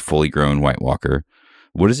a fully grown White Walker.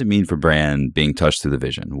 What does it mean for Bran being touched through the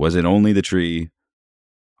vision? Was it only the tree?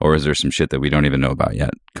 Or is there some shit that we don't even know about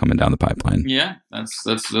yet coming down the pipeline? Yeah,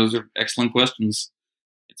 those are excellent questions.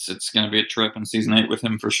 It's going to be a trip in season 8 with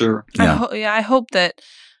him for sure. Yeah. I hope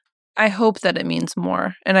that it means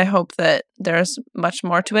more, and I hope that there's much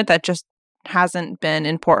more to it that just hasn't been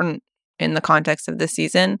important in the context of this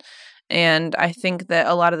season. And I think that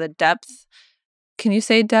a lot of the depth. Can you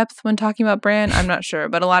say depth when talking about Bran? I'm not sure,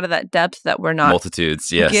 but a lot of that depth that we're not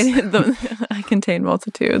multitudes. Yes, I contain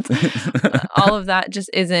multitudes. All of that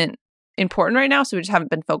just isn't important right now, so we just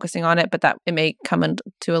haven't been focusing on it. But that it may come into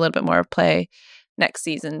a little bit more of play next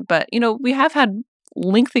season. But we have had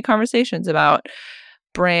lengthy conversations about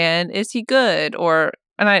Bran. Is he good?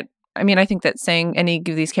 And I mean, I think that saying any of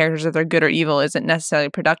these characters that they're good or evil isn't necessarily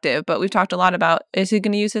productive, but we've talked a lot about, is he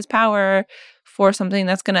going to use his power for something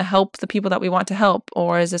that's going to help the people that we want to help?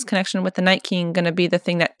 Or is this connection with the Night King going to be the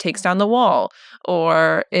thing that takes down the wall?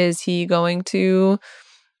 Or is he going to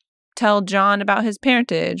tell Jon about his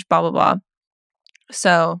parentage, blah, blah, blah.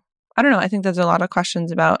 So, I don't know. I think there's a lot of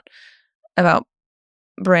questions about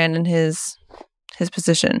Bran and his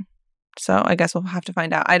position. So, I guess we'll have to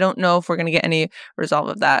find out. I don't know if we're going to get any resolve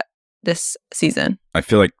of that this season. I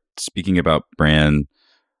feel like speaking about Bran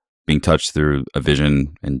being touched through a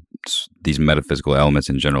vision and these metaphysical elements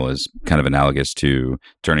in general is kind of analogous to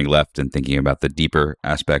turning left and thinking about the deeper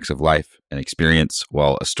aspects of life and experience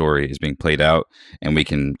while a story is being played out. And we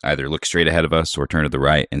can either look straight ahead of us or turn to the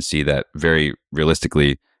right and see that very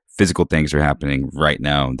realistically, physical things are happening right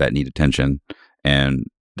now that need attention. And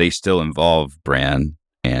they still involve Bran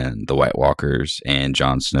and the White Walkers and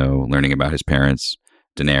Jon Snow learning about his parents,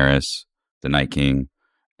 Daenerys, the Night King.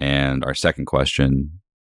 And our second question,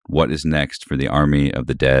 what is next for the army of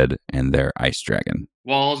the dead and their ice dragon?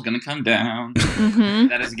 Wall's gonna come down. Mm-hmm.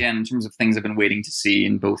 That is, again, in terms of things I've been waiting to see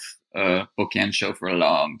in both book and show for a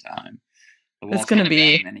long time. The Wall's It's gonna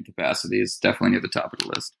be in any capacity is definitely near the top of the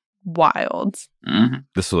list. wild. Mm-hmm.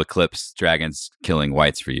 This will eclipse dragons killing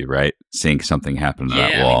whites for you, right? Seeing something happen to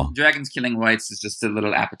that I wall. mean, dragons killing whites is just a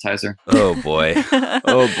little appetizer. Oh boy.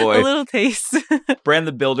 Oh boy. A little taste. Bran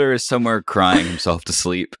the Builder is somewhere crying himself to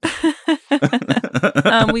sleep.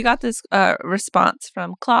 We got this response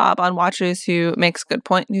from Klob on Watchers, who makes a good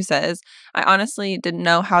point, who says, I honestly didn't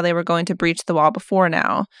know how they were going to breach the wall before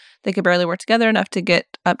now. They could barely work together enough to get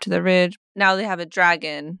up to the ridge. Now they have a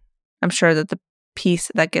dragon. I'm sure that that's the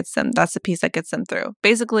piece that gets them through.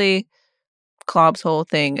 Basically, Klob's whole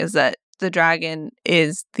thing is that the dragon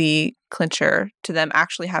is the clincher to them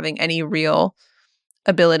actually having any real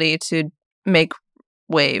ability to make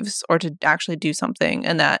waves or to actually do something,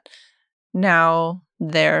 and that now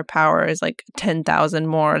their power is like 10,000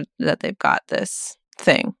 more that they've got this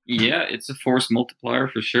thing. Yeah, it's a force multiplier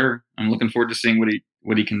for sure. I'm looking forward to seeing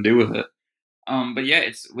what he can do with it. But yeah,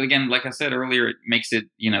 it's, again, like I said earlier, it makes it,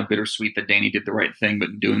 bittersweet that Dany did the right thing, but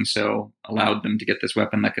in doing so allowed them to get this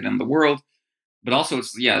weapon that could end the world. But also,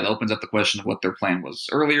 it opens up the question of what their plan was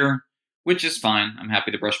earlier, which is fine. I'm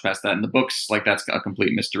happy to brush past that in the books. Like, that's a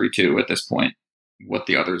complete mystery too at this point. How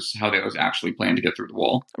the others actually plan to get through the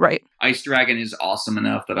wall. Right. Ice Dragon is awesome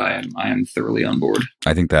enough that I am thoroughly on board.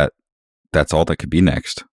 I think that's all that could be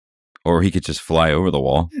next. Or he could just fly over the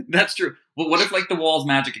wall. That's true. Well, what if the wall's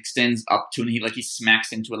magic extends up to and he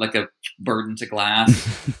smacks into it like a bird into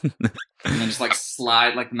glass, and then just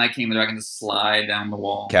slide like the Night King and the Dragon, just slide down the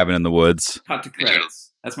wall. Cabin in the woods. Cut to credits.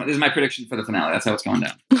 This is my prediction for the finale. That's how it's going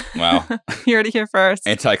down. Wow. You heard it here first.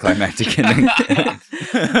 Anticlimactic ending.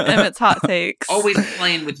 Emmett's hot takes. Always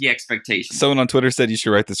playing with the expectations. Someone on Twitter said you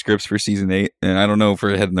should write the scripts for season 8, and I don't know if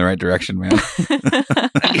we're heading in the right direction, man.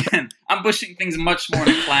 Again, I'm pushing things much more in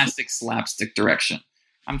a classic slapstick direction.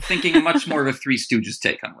 I'm thinking much more of a Three Stooges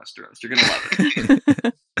take on Westeros. You're going to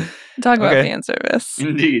love it. Talk about fan service.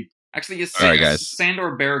 Indeed. Actually, All right, guys.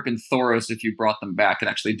 Sandor, Beric, and Thoros, if you brought them back, could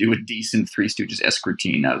actually do a decent Three Stooges-esque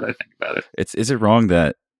routine, now that I think about it. Is it wrong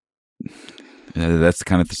that that's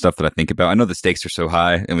kind of the stuff that I think about? I know the stakes are so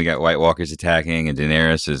high, and we got White Walkers attacking, and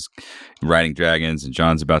Daenerys is riding dragons, and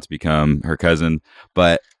Jon's about to become her cousin.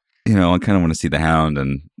 But, I kind of want to see the Hound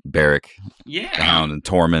and Beric. Yeah. The Hound and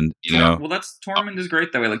Tormund, Well, Tormund is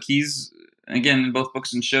great that way. He's, again, in both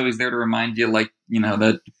books and show, he's there to remind you,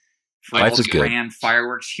 that for life all is grand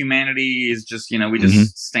fireworks, humanity is just, we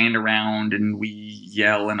just stand around and we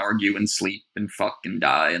yell and argue and sleep and fuck and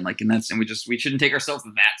die and we shouldn't take ourselves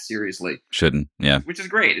that seriously. Shouldn't, yeah. Which is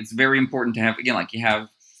great. It's very important to have, again, you have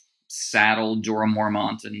saddled Jorah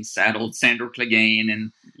Mormont and saddled Sandor Clegane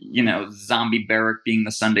and, zombie Beric being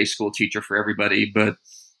the Sunday school teacher for everybody. But,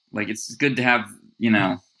 it's good to have,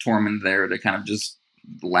 Tormund there to kind of just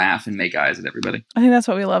laugh and make eyes at everybody. I think that's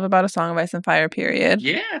what we love about A Song of Ice and Fire, period.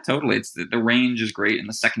 Yeah, totally. It's the range is great and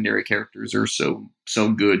the secondary characters are so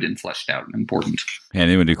good and fleshed out and important. Hey,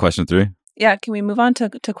 anyone do question 3? Yeah, can we move on to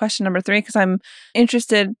question number 3? Because I'm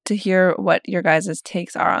interested to hear what your guys'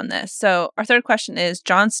 takes are on this. So our third question is,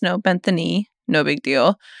 Jon Snow bent the knee. No big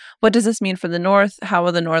deal. What does this mean for the North? How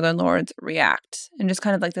will the Northern Lords react? And just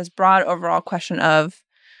kind of this broad overall question of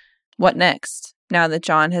what next now that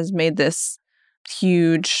Jon has made this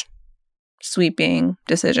huge, sweeping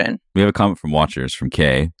decision. We have a comment from Watchers from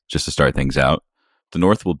Kay, just to start things out. The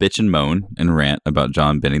North will bitch and moan and rant about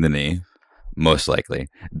Jon bending the knee. Most likely.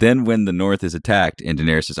 Then when the North is attacked and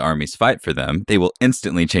Daenerys' armies fight for them, they will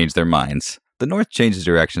instantly change their minds. the North changes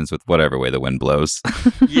directions with whatever way the wind blows.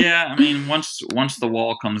 Yeah, I mean, once the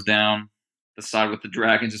wall comes down, the side with the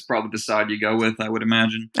dragons is probably the side you go with, I would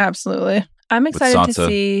imagine. Absolutely. I'm excited to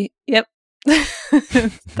see. Yep.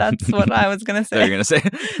 That's what I was going to say. What are you going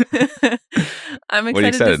to say? I'm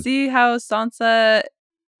excited to see how Sansa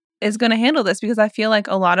is going to handle this, because I feel like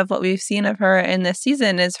a lot of what we've seen of her in this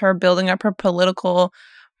season is her building up her political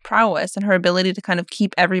prowess and her ability to kind of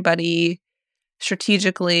keep everybody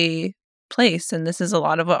strategically placed. And this is a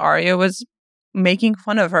lot of what Arya was making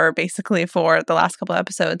fun of her basically for the last couple of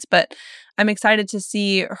episodes. But I'm excited to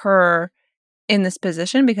see her in this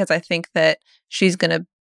position, because I think that she's going to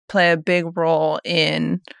play a big role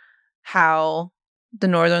in how the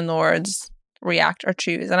Northern Lords react or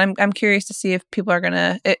choose. And I'm curious to see if people are going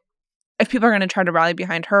to try to rally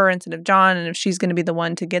behind her instead of Jon, and if she's going to be the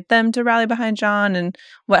one to get them to rally behind Jon, and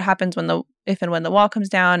what happens if and when the wall comes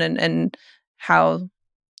down, and how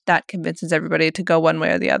that convinces everybody to go one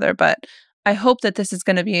way or the other. But I hope that this is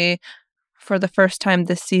going to be, for the first time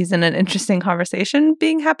this season, an interesting conversation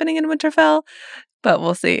happening in Winterfell, but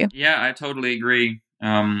we'll see. Yeah, I totally agree.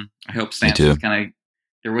 I hope Sansa's kind of,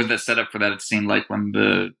 there was that setup for that. It seemed like when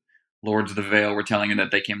the Lords of the Vale were telling her that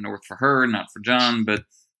they came north for her, not for Jon, but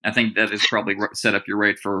I think that is probably set up, you're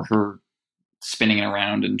right, for her spinning it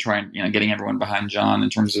around and trying, getting everyone behind Jon in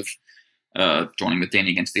terms of joining with Dany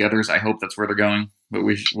against the others. I hope that's where they're going, but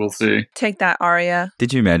we'll see. Take that, Arya.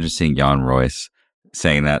 Did you imagine seeing Jon Royce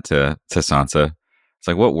saying that to Sansa? It's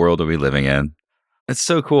like, what world are we living in? It's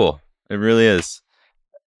so cool. It really is.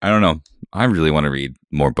 I don't know. I really want to read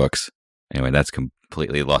more books. Anyway, that's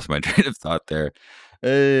completely lost my train of thought there.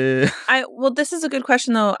 Well, this is a good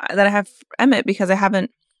question, though, that I have for Emmett, because I haven't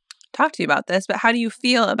talked to you about this, but how do you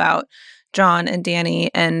feel about Jon and Dany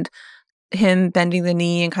and him bending the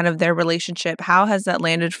knee and kind of their relationship? How has that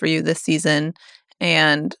landed for you this season,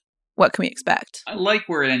 and what can we expect? I like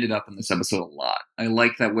where it ended up in this episode a lot. I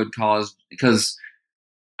like that would cause, because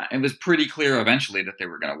it was pretty clear eventually that they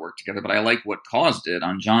were going to work together, but I like what caused it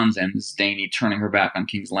on Jon's end is Dany turning her back on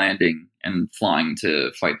King's Landing and flying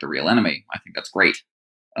to fight the real enemy. I think that's great.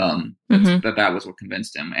 That was what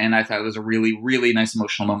convinced him. And I thought it was a really, really nice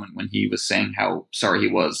emotional moment when he was saying how sorry he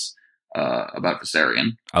was about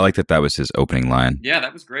Viserion. I like that was his opening line. Yeah,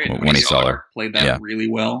 that was great. When he saw her. Played that really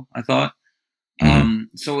well, I thought.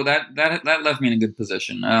 So that left me in a good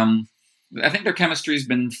position. I think their chemistry's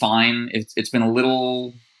been fine. It's been a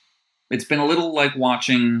little like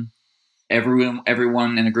watching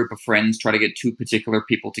everyone in a group of friends try to get two particular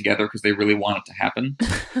people together because they really want it to happen.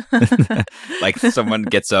 Like someone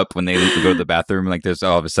gets up when they go to the bathroom, like there's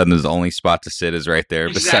all of a sudden there's the only spot to sit is right there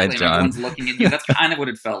beside Jon. Everyone's looking at you. That's kind of what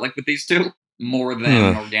it felt like with these two, more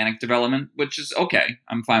than organic development, which is okay.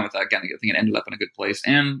 I'm fine with that. Again, I think it ended up in a good place,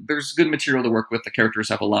 and there's good material to work with. The characters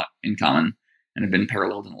have a lot in common and have been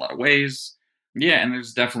paralleled in a lot of ways. Yeah, and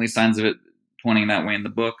there's definitely signs of it pointing that way in the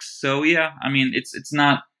books. So yeah, I mean, it's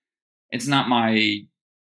not my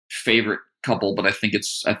favorite couple, but I think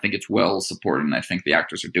it's well supported, and I think the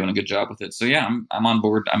actors are doing a good job with it. So yeah, I'm on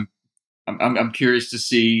board. I'm curious to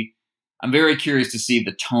see. I'm very curious to see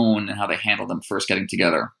the tone and how they handle them first getting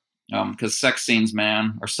together. Because sex scenes,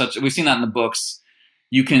 man, are such. We've seen that in the books.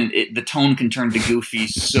 The tone can turn to goofy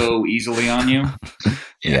so easily on you.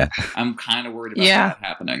 Yeah. I'm kind of worried about that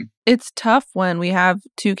happening. It's tough when we have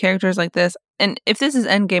two characters like this. And if this is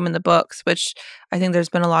Endgame in the books, which I think there's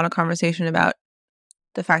been a lot of conversation about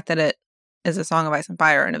the fact that it is a Song of Ice and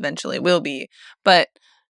Fire and eventually will be. But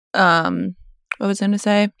what was I going to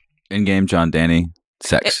say? Endgame, Jon, Dany,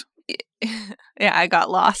 sex. Yeah, I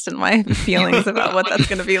got lost in my feelings about what that's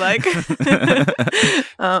going to be like.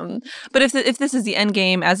 But if this is the end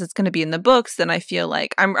game as it's going to be in the books, then I feel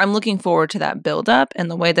like I'm looking forward to that build up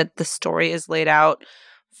and the way that the story is laid out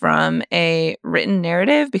from a written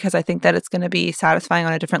narrative, because I think that it's going to be satisfying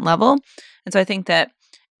on a different level. And so I think that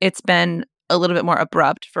it's been a little bit more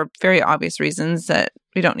abrupt for very obvious reasons that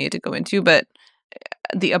we don't need to go into, but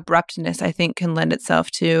the abruptness I think can lend itself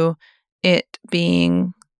to it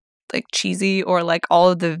being like cheesy, or like all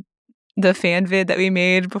of the fan vid that we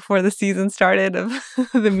made before the season started of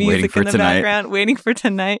the music in the background, waiting for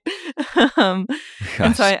tonight.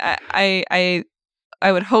 And so I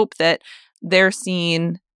would hope that their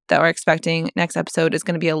scene that we're expecting next episode is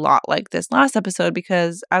going to be a lot like this last episode,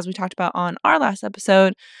 because as we talked about on our last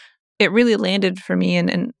episode, it really landed for me,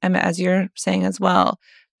 and Emma, as you're saying as well,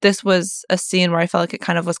 this was a scene where I felt like it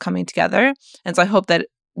kind of was coming together. And so I hope that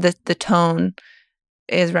the tone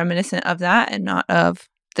is reminiscent of that and not of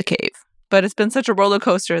The Cave. But it's been such a roller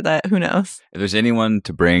coaster that who knows? If there's anyone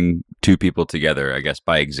to bring two people together, I guess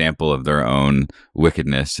by example of their own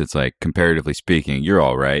wickedness, it's like, comparatively speaking, you're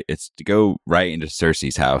all right. It's to go right into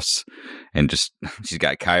Cersei's house and just, she's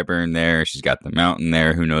got Qyburn there. She's got the mountain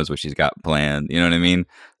there. Who knows what she's got planned? You know what I mean?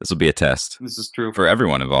 This will be a test. This is true. For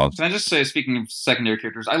everyone involved. Can I just say, speaking of secondary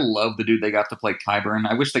characters, I love the dude they got to play Qyburn.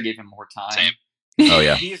 I wish they gave him more time. Same. Oh,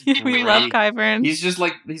 yeah. He's We great. love Qyburn. He's just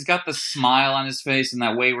like, he's got the smile on his face in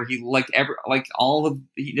that way where he he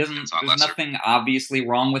doesn't, It's not there's lesser. nothing obviously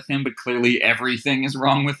wrong with him, but clearly everything is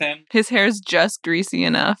wrong with him. His hair's just greasy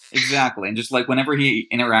enough. Exactly. And just like whenever he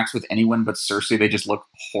interacts with anyone but Cersei, they just look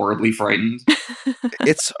horribly frightened.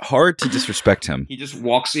 It's hard to disrespect him. He just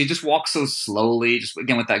walks so slowly, just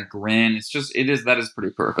again with that grin. That is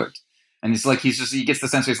pretty perfect. And it's like he gets the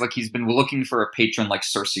sense he's like he's been looking for a patron like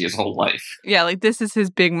Cersei his whole life. Yeah, like this is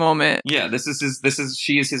his big moment. Yeah,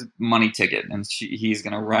 she is his money ticket, and he's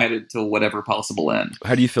gonna ride it till whatever possible end.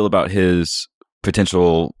 How do you feel about his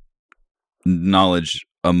potential knowledge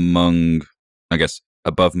among, I guess,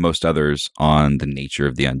 above most others on the nature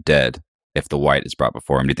of the undead? If the white is brought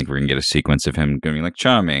before him, do you think we're gonna get a sequence of him going like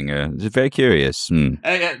charming, very curious?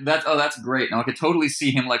 That's great. Now I could totally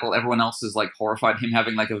see him like while everyone else is like horrified, him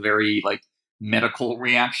having like a very like medical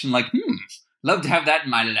reaction, like love to have that in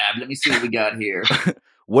my lab. Let me see what we got here.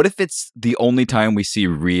 What if it's the only time we see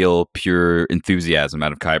real, pure enthusiasm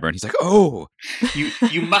out of Qyburn? He's like, "Oh,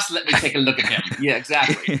 you must let me take a look at him." Yeah,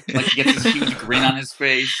 exactly. Like he gets this huge grin on his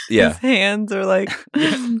face. yeah." His hands are like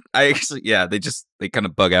They kind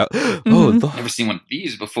of bug out. Never seen one of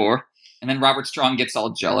these before. And then Robert Strong gets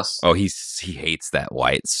all jealous. Oh, he hates that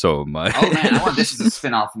white so much. Oh man, I want this as a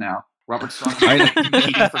spin-off now. Robert Strong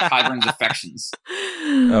competing for Qyburn's affections.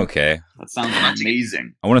 Okay. That sounds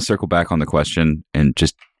amazing. I want to circle back on the question and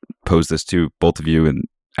just pose this to both of you and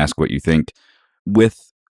ask what you think.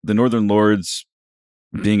 With the Northern Lords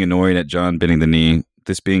being annoyed at Jon bending the knee,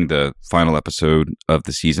 this being the final episode of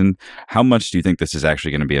the season, how much do you think this is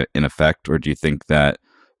actually going to be in effect? Or do you think that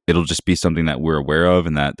it'll just be something that we're aware of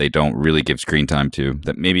and that they don't really give screen time to?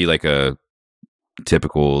 That maybe like a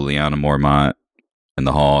typical Lyanna Mormont in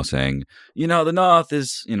the hall saying, the North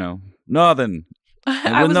is, Northern.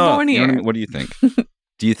 I was born You know here. what I mean? What do you think?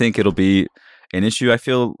 Do you think it'll be an issue? I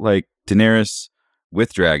feel like Daenerys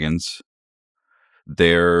with dragons,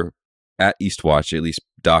 they're at Eastwatch, at least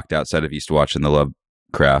docked outside of Eastwatch in the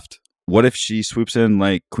Lovecraft. What if she swoops in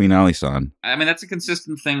like Queen Alysanne? I mean, that's a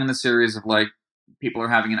consistent thing in the series of like people are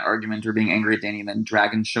having an argument or being angry at Dany, and then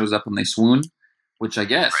dragon shows up and they swoon, which I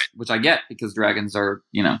get because dragons are,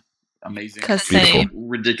 amazing, 'Cause they-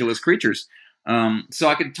 ridiculous creatures. So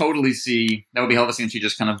I could totally see that would be hell of a scene. She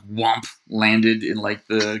just kind of whomp landed in like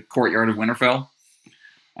the courtyard of Winterfell.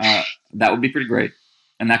 That would be pretty great,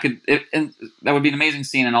 and that would be an amazing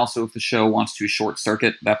scene. And also, if the show wants to short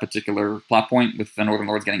circuit that particular plot point with the Northern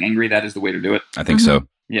Lords getting angry, that is the way to do it. I think so.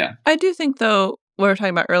 Yeah, I do think, though, what we were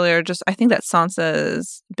talking about earlier, I think that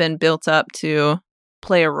Sansa's been built up to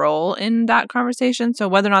play a role in that conversation. So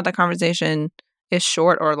whether or not that conversation is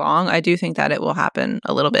short or long, I do think that it will happen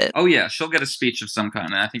a little bit. Oh yeah, she'll get a speech of some kind,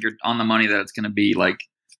 and I think you're on the money that it's going to be like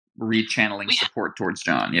rechanneling support towards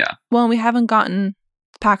Jon. Yeah. Well, we haven't gotten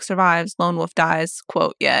Pack survives, Lone Wolf dies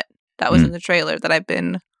quote yet. That was in the trailer that I've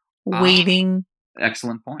been waiting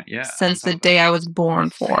Excellent point. Yeah. since the day I was born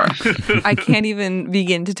for. I can't even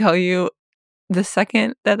begin to tell you the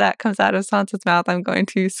second that comes out of Sansa's mouth, I'm going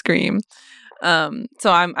to scream. So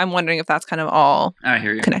I'm wondering if that's kind of all I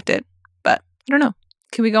hear you. connected, but I don't know.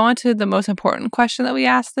 Can we go on to the most important question that we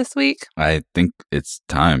asked this week? I think it's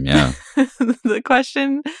time, yeah. The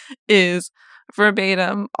question is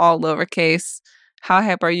verbatim, all lowercase. How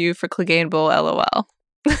hype are you for Clegane Bowl, LOL?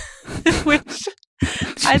 Which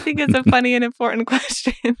I think is a funny and important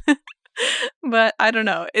question. But I don't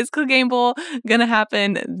know. Is Clegane Bowl going to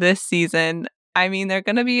happen this season? I mean, they're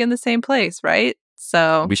going to be in the same place, right?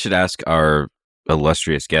 So We should ask our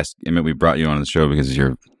illustrious guest. Emmett, we brought you on the show because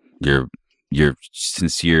your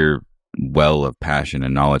sincere well of passion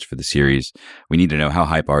and knowledge for the series. We need to know, how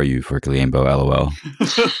hype are you for Clegane Bowl, LOL?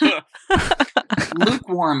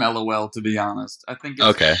 Lukewarm, LOL. To be honest, I think. It's,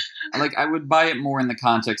 Okay. Like I would buy it more in the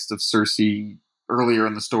context of Cersei earlier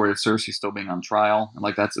in the story of Cersei still being on trial, and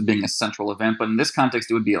like that's being a central event. But in this context,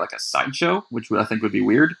 it would be like a sideshow, which I think would be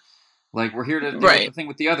weird. Like we're here to do the thing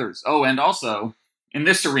with the others. Oh, and also in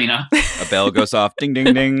this arena, A bell goes off. Ding,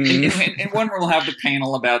 ding, ding. in one room we'll have the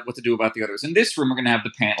panel about what to do about the others. In this room, we're going to have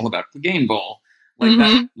the panel about Clegane Bowl.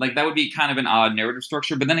 Like that would be kind of an odd narrative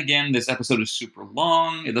structure. But then again, this episode is super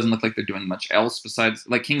long. It doesn't look like they're doing much else besides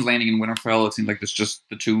like King's Landing and Winterfell. It seems like there's just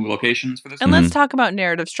the two locations for this. And let's talk about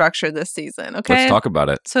narrative structure this season, okay? Let's talk about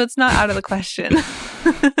it. So it's not out of the question.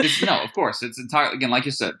 No, of course. It's entirely, again, like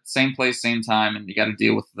you said, same place, same time, and you got to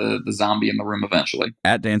deal with the zombie in the room eventually.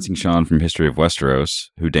 At Dancing Sean from History of Westeros,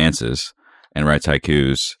 who dances and writes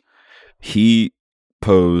haikus, he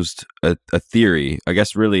posed a theory, I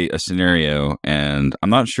guess really a scenario, and I'm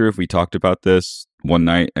not sure if we talked about this one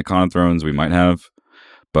night at Con of Thrones. We might have,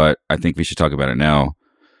 but I think we should talk about it now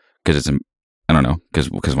because it's, I don't know,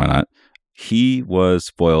 because why not? He was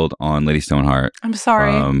spoiled on Lady Stoneheart. I'm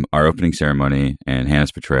sorry. Our opening ceremony and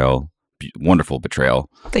Hannah's portrayal, wonderful betrayal.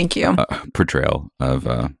 Thank you. Portrayal of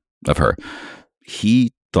her.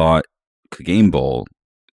 He thought Clegane Bowl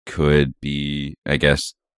could be, I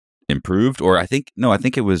guess, improved, or I think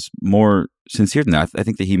it was more sincere than that. I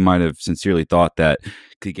think that he might have sincerely thought that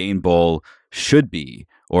Clegane Bowl should be,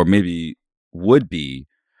 or maybe would be,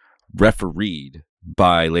 refereed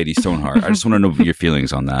by Lady Stoneheart. I just want to know your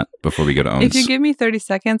feelings on that before we go to Owns. If you give me 30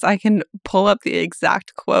 seconds, I can pull up the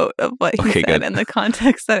exact quote of what he said good. and the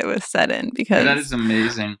context that it was said in, because that is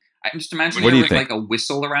amazing. I'm just imagining What do her you with think? like a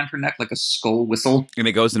whistle around her neck, like a skull whistle. And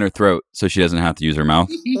it goes in her throat so she doesn't have to use her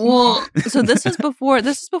mouth. Well, so this is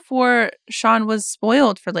before Sean was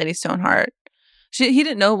spoiled for Lady Stoneheart. He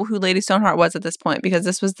didn't know who Lady Stoneheart was at this point, because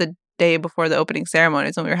this was the day before the opening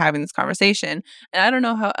ceremonies when we were having this conversation. And I don't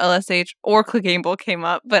know how LSH or Clegane Bowl came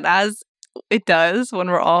up, but as it does when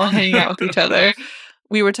we're all hanging out with each other,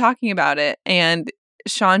 we were talking about it, and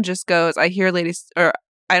Sean just goes, I hear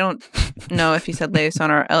I don't know if he said Lady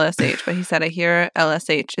Stoneheart or LSH, but he said, I hear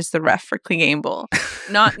LSH is the ref for Clegane Bowl,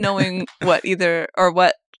 not knowing what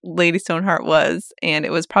Lady Stoneheart was, and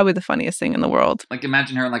it was probably the funniest thing in the world. Like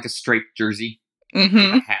imagine her in like a striped jersey, Mm-hmm.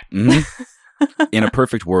 with a hat. Mm-hmm. In a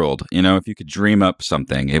perfect world, if you could dream up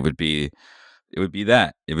something, it would be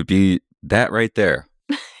that. It would be that right there.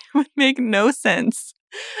 It would make no sense.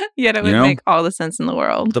 Yet it would make all the sense in the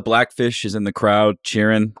world. The Blackfish is in the crowd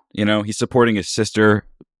cheering. He's supporting his sister,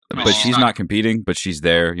 but she's not competing, but she's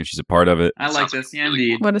there. She's a part of it. I like this, yeah,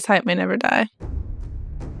 indeed. What is hype may never die.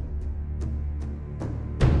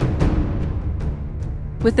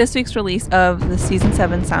 With this week's release of the Season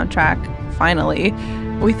 7 soundtrack, finally,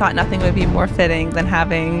 we thought nothing would be more fitting than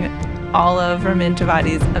having all of Ramin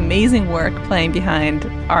Djawadi's amazing work playing behind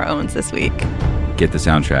our Owns this week. Get the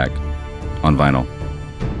soundtrack on vinyl.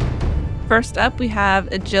 First up, we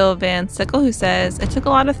have Jill Van Sickle, who says, it took a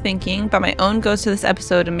lot of thinking, but my own goes to this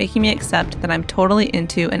episode and making me accept that I'm totally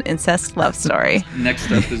into an incest love story. Next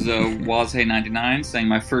up is Wazhay99 saying,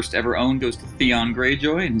 my first ever own goes to Theon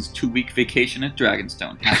Greyjoy and his 2-week vacation at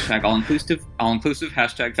Dragonstone. # all-inclusive, #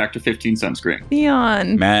 factor 15 sunscreen.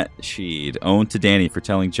 Theon. Matt Sheed, owned to Danny for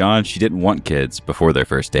telling John she didn't want kids before their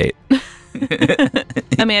first date.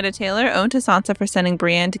 Amanda Taylor, owned to Sansa for sending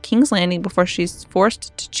Brienne to King's Landing before she's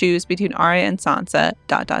forced to choose between Arya and Sansa, ...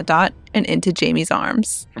 and into Jaime's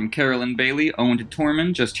arms. From Carolyn Bailey, owned to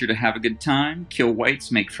Tormund, just here to have a good time, kill whites,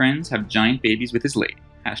 make friends, have giant babies with his lady.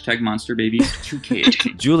 # monster babies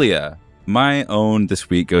 2K18. Julia, my own this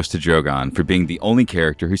week goes to Drogon for being the only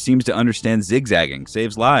character who seems to understand zigzagging,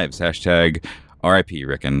 saves lives. # RIP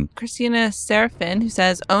Rickon. Christina Seraphin, who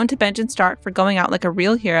says, owned to Benjen Stark for going out like a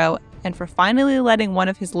real hero and for finally letting one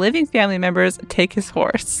of his living family members take his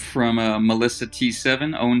horse. From Melissa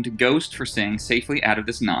T7, owned to Ghost for staying safely out of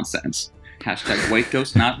this nonsense. # white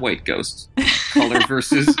ghost, not white ghost. Color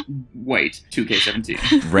versus white,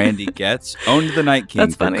 2K17. Randy Getz, owned to the Night King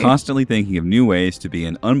That's for funny. constantly thinking of new ways to be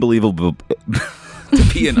an unbelievable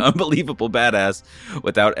badass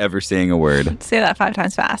without ever saying a word. Say that 5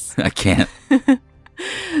 times fast. I can't.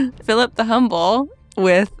 Philip the Humble,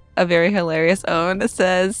 with a very hilarious own,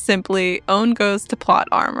 says simply, own goes to plot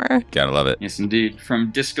armor. Gotta love it. Yes, indeed.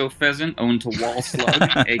 From Disco Pheasant, owned to Wall Slug,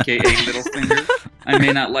 a.k.a. Littlefinger. I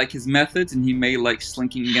may not like his methods, and he may like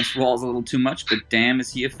slinking against walls a little too much, but damn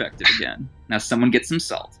is he effective again. Now someone get some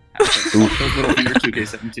salt. # Littlefinger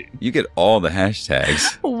 2K17. You get all the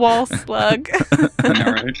hashtags. Wall slug. I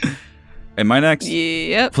know, right? And my next,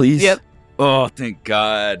 Yep. please. Yep. Oh, thank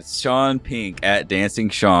God. Sean Pink at Dancing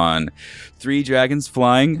Sean. 3 dragons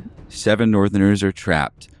flying, 7 northerners are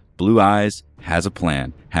trapped. Blue Eyes has a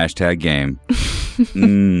plan. # game.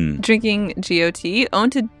 Drinking GOT. Own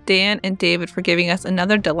to Dan and David for giving us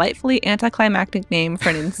another delightfully anticlimactic name for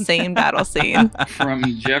an insane battle scene. From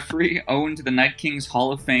Jeffrey, own to the Night Kings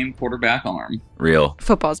Hall of Fame quarterback arm. Real.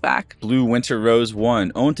 Football's back. Blue Winter Rose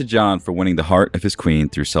 1. Own to John for winning the heart of his queen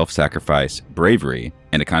through self-sacrifice, bravery,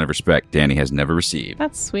 and a kind of respect Danny has never received.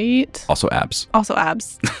 That's sweet. Also abs. Also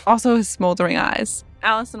abs. Also his smoldering eyes.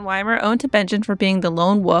 Allison Weimer, owned to Benjamin for being the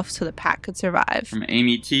lone wolf so the pack could survive. From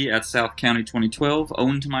Amy T. at South County 2012,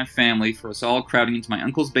 owned to my family for us all crowding into my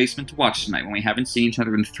uncle's basement to watch tonight when we haven't seen each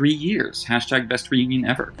other in 3 years. Hashtag best reunion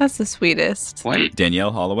ever. That's the sweetest. Quite.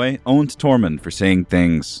 Danielle Holloway, owned to Tormund for saying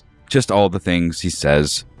things, just all the things he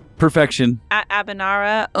says. Perfection. At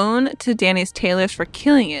Abanara, own to Danny's tailors for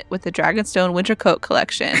killing it with the Dragonstone Winter Coat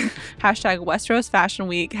collection. Hashtag Westeros Fashion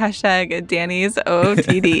Week. Hashtag Danny's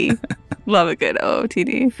OOTD. Love a good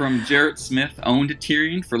OOTD. From Jarrett Smith, owned to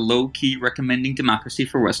Tyrion for low-key recommending democracy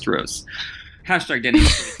for Westeros. Hashtag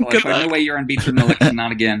Danny's. No way you're on beats with an election,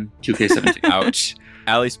 not again. 2K17. Ouch.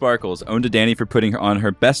 Allie Sparkles, owned to Danny for putting on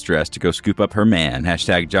her best dress to go scoop up her man.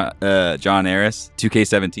 Hashtag John Aris,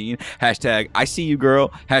 2K17. Hashtag I see you,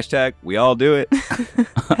 girl. Hashtag we all do it.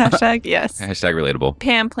 Hashtag yes. Hashtag relatable.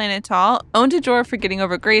 Pam Planet Tall, owned to Jorah for getting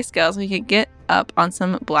over grayscale so he could get up on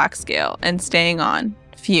some black scale and staying on.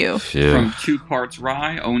 Phew. From Two Parts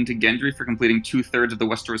Rye, owned to Gendry for completing 2/3 of the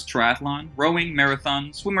Westeros Triathlon. Rowing,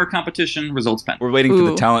 marathon, swimmer competition, results pen. We're waiting for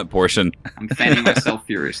the talent portion. I'm fanning myself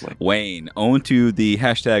furiously. Wayne, owned to the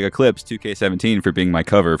hashtag Eclipse 2K17 for being my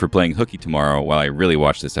cover for playing hooky tomorrow while I really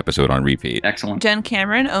watch this episode on repeat. Excellent. Jen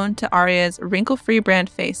Cameron, owned to Arya's wrinkle-free brand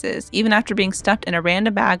faces, even after being stuffed in a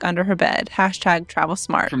random bag under her bed. Hashtag travel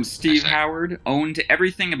smart. From Steve Howard, owned to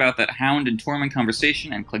everything about that Hound and Tormund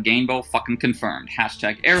conversation and Clegane Bowl fucking confirmed.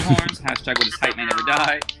 Hashtag air horns. Hashtag what is hype may never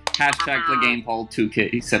die. Hashtag Clegane Bowl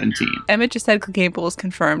 2K17. Emmett just said Clegane Bowl is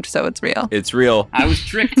confirmed, so it's real. It's real. I was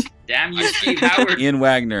tricked. Damn you, Steve Howard. Ian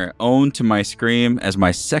Wagner, owned to my scream as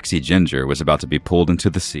my sexy ginger was about to be pulled into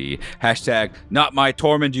the sea. Hashtag not my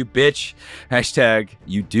Tormund, you bitch. Hashtag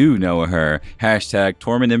you do know her. Hashtag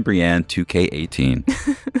Tormund and Brienne 2K18.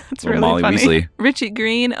 That's really Molly funny. Weasley. Richie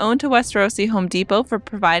Green, owned to Westerosi Home Depot for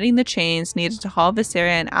providing the chains needed to haul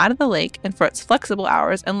Viserion out of the lake and for its flexible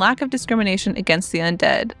hours and lack of discrimination against the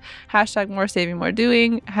undead. Hashtag more saving, more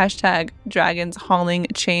doing. Hashtag dragons hauling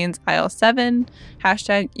chains aisle 7.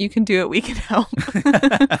 Hashtag you can do it, we can help.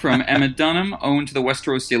 From Emma Dunham, owned to the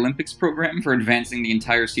Westerosi Olympics program for advancing the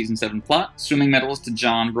entire Season 7 plot. Swimming medals to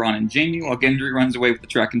Jon, Bronn, and Jaime while Gendry runs away with the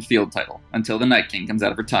track and field title until the Night King comes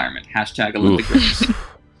out of retirement. Hashtag Olympic Games.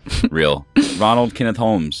 Real. Ronald Kenneth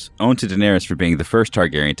Holmes, owned to Daenerys for being the first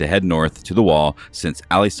Targaryen to head north to the Wall since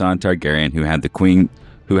Alysanne Targaryen, who had the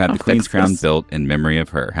Queen's crown built in memory of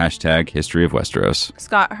her. Hashtag History of Westeros.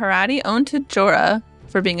 Scott Haradi, owned to Jorah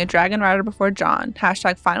for being a dragon rider before Jon.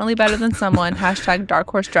 Hashtag finally better than someone. Hashtag dark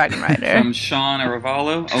horse dragon rider. From Sean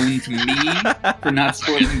Aravallo, owned to me for not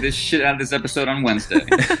spoiling this shit out of this episode on Wednesday.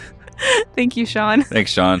 Thank you, Sean.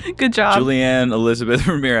 Thanks, Sean. Good job. Julianne Elizabeth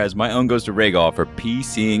Ramirez, my own goes to Rhaegal for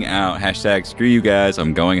PCing out. Hashtag screw you guys,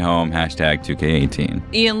 I'm going home. Hashtag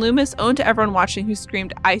 2K18. Ian Loomis, owned to everyone watching who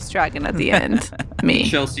screamed Ice Dragon at the end. Me.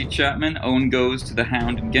 Chelsea Chapman, own goes to the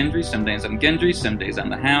Hound and Gendry. Some days I'm Gendry, some days I'm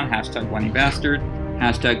the Hound. Hashtag whiny bastard.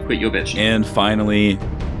 Hashtag quit your bitch. And finally,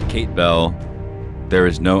 Kate Bell, there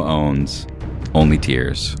is no owns, only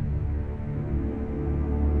tears.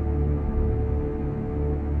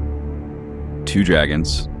 Two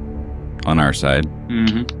dragons on our side,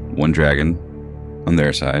 one dragon on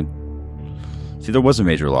their side. See, there was a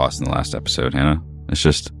major loss in the last episode, Hannah. It's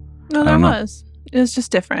just... No, there was. It was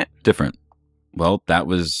just different. Different. Well, that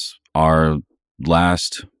was our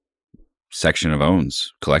last section of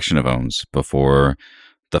owns, collection of owns before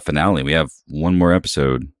the finale. We have one more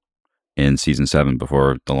episode in season 7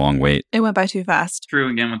 before the long wait. It went by too fast. True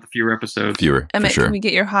again with the fewer episodes. Fewer, Emmett, for sure. can we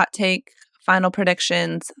get your hot take, final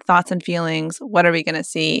predictions, thoughts and feelings? What are we going to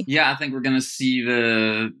see? Yeah, I think we're going to see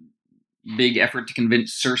the big effort to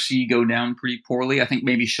convince Cersei go down pretty poorly. I think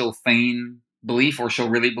maybe she'll feign belief or she'll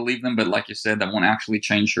really believe them, but like you said, that won't actually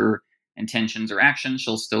change her intentions or actions.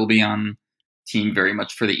 She'll still be on team very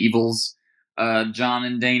much for the evils. Jon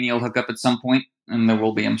and Dany will hook up at some point, and there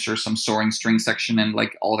will be, I'm sure, some soaring string section, and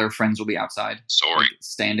like all their friends will be outside, like,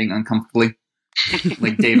 standing uncomfortably.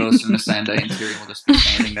 Like Davos and Missandei and Tyrion will just be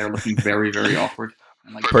standing there looking very, very awkward.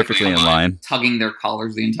 And, like, perfectly in line. Tugging their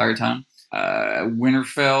collars the entire time.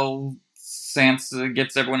 Winterfell, Sansa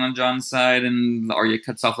gets everyone on Jon's side, and Arya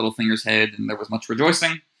cuts off Littlefinger's head, and there was much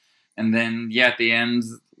rejoicing. And then, yeah, at the end,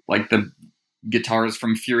 like the guitars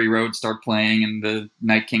from Fury Road start playing, and the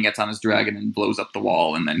Night King gets on his dragon and blows up the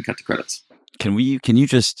wall, and then cut to credits. Can you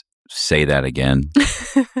just say that again.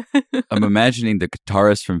 I'm imagining the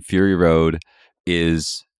guitarist from Fury Road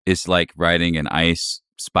is like riding an ice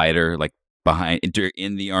spider, like behind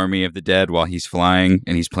in the army of the dead while he's flying,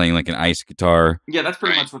 and he's playing like an ice guitar. Yeah, that's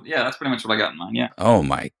pretty much what. Yeah, that's pretty much what I got in mind. Yeah. Oh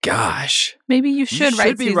my gosh! Maybe you should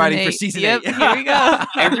write be season writing 8. for season Yep, 8. Here we go.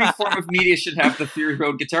 Every form of media should have the Fury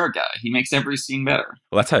Road guitar guy. He makes every scene better.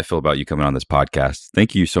 Well, that's how I feel about you coming on this podcast.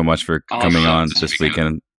 Thank you so much for coming on this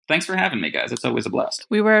weekend. Thanks for having me, guys. It's always a blast.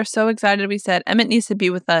 We were so excited. We said Emmett needs to be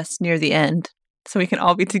with us near the end, so we can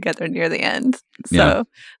all be together near the end. So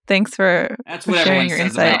thanks for That's for what sharing everyone your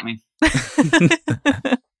says insight. about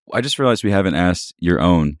me. I just realized we haven't asked your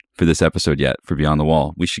own for this episode yet for Beyond the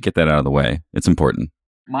Wall. We should get that out of the way. It's important.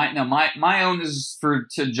 My own is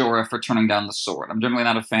to Jorah for turning down the sword. I'm generally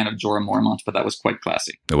not a fan of Jorah Mormont, but that was quite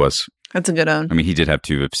classy. It was. That's a good one. I mean, he did have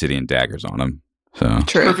 2 obsidian daggers on him. So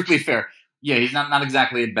True. Perfectly fair. Yeah, he's not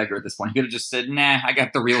exactly a beggar at this point. He could have just said, "Nah, I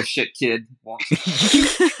got the real shit, kid."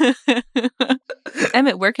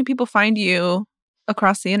 Emmett, where can people find you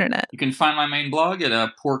across the internet? You can find my main blog at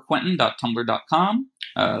poorquentin.tumblr.com.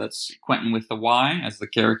 That's Quentin with the Y as the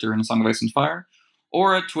character in A Song of Ice and Fire.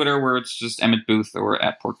 Or at Twitter, where it's just Emmett Booth or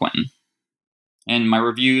at Poor Quentin. And my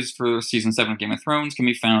reviews for Season 7 of Game of Thrones can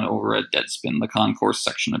be found over at Deadspin, the concourse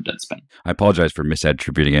section of Deadspin. I apologize for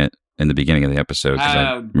misattributing it in the beginning of the episode.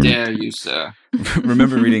 How dare you, sir?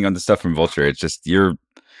 Remember reading on the stuff from Vulture. It's just,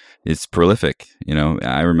 it's prolific. You know,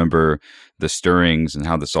 I remember the stirrings and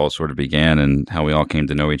how this all sort of began and how we all came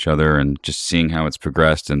to know each other and just seeing how it's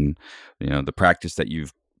progressed and, you know, the practice that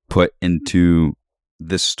you've put into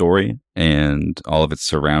this story and all of its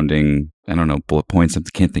surrounding, I don't know, bullet points. I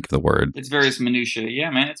can't think of the word. It's various minutiae. Yeah,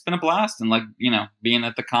 man, it's been a blast. And like, you know, being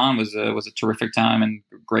at the con was a terrific time and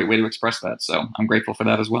a great way to express that. So I'm grateful for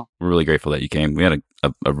that as well. We're really grateful that you came. We had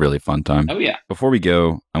a really fun time. Oh, yeah. Before we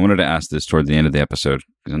go, I wanted to ask this toward the end of the episode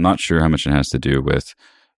because I'm not sure how much it has to do with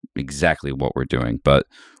exactly what we're doing, but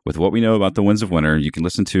with what we know about the Winds of Winter, you can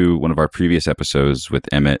listen to one of our previous episodes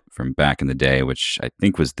with Emmett from back in the day, which I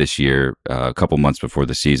think was this year, a couple months before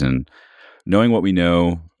the season. Knowing what we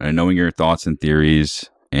know, and knowing your thoughts and theories,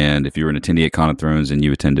 and if you were an attendee at Con of Thrones and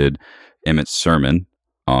you attended Emmett's sermon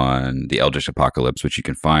on the Eldritch Apocalypse, which you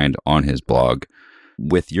can find on his blog,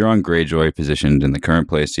 with Euron Greyjoy positioned in the current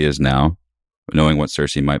place he is now, knowing what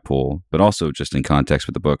Cersei might pull, but also just in context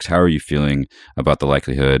with the books, how are you feeling about the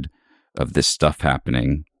likelihood of this stuff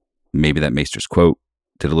happening? Maybe that Maester's quote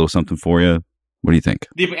did a little something for you. What do you think?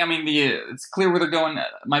 It's clear where they're going.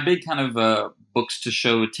 My big kind of books to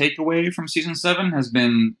show takeaway from Season 7 has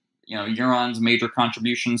been, you know, Euron's major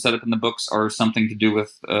contributions set up in the books are something to do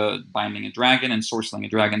with binding a dragon and sorceling a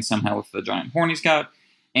dragon somehow with the giant horn he's got.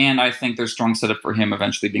 And I think there's strong setup for him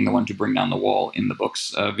eventually being the one to bring down the wall in the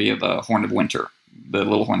books via the Horn of Winter, the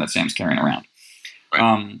little horn that Sam's carrying around.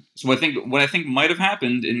 Right. So what I think might have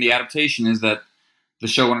happened in the adaptation is that the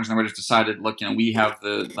showrunners and writers decided, look, you know, we have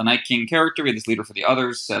the Night King character, we have this leader for the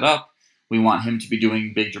others set up. We want him to be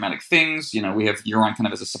doing big dramatic things. You know, we have Euron kind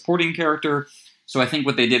of as a supporting character. So I think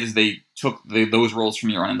what they did is they took those roles from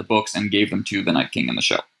Euron in the books and gave them to the Night King in the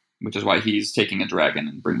show, which is why he's taking a dragon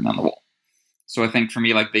and bringing down the wall. So I think for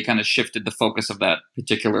me, like, they kind of shifted the focus of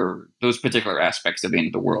those particular aspects of the end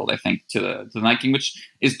of the world, I think, to the Night King, which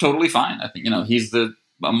is totally fine. I think, you know, he's a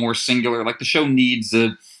more singular, like the show needs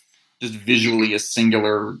just visually a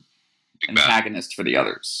singular antagonist for the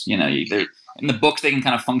others. You know, in the books they can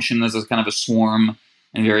kind of function as a kind of a swarm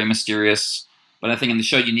and very mysterious, but I think in the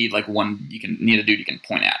show you need like one, need a dude you can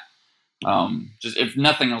point at. Just if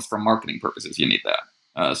nothing else for marketing purposes, you need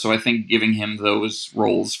that. So I think giving him those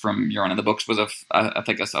roles from Euron in the books was I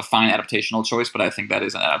think that's a fine adaptational choice, but I think that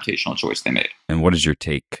is an adaptational choice they made. And what is your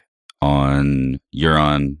take on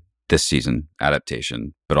Euron this season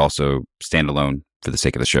adaptation, but also standalone for the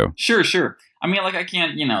sake of the show? Sure. I mean, like, I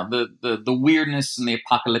can't, you know, the weirdness and the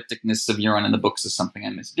apocalypticness of Euron in the books is something I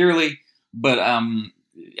miss dearly, but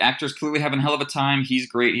actors clearly having a hell of a time. He's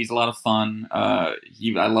great. He's a lot of fun. I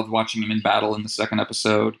loved watching him in battle in the second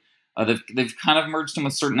episode. They've kind of merged him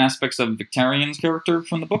with certain aspects of Victarion's character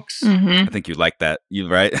from the books. Mm-hmm. I think you like that. You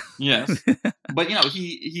right? Yes. But, you know,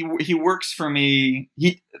 he works for me.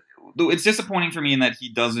 It's disappointing for me in that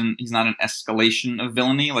he's not an escalation of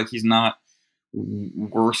villainy. Like, he's not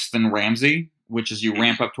worse than Ramsay, which is you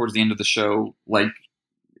ramp up towards the end of the show. Like,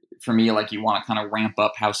 for me, like, you want to kind of ramp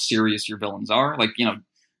up how serious your villains are. Like, you know,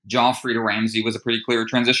 Joffrey to Ramsay was a pretty clear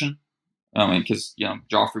transition. I mean, because, you know,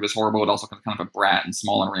 Joffrey was horrible, but also kind of a brat and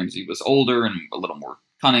small, and Ramsay was older and a little more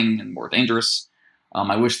cunning and more dangerous.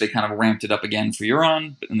 I wish they kind of ramped it up again for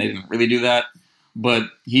Euron, and they didn't really do that. But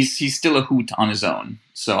he's still a hoot on his own,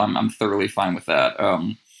 so I'm thoroughly fine with that.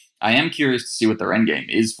 I am curious to see what their endgame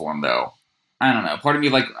is for him, though. I don't know. Part of me,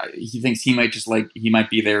 like, he thinks he might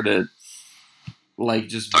be there to, like,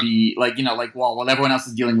 just be, like, you know, like, while everyone else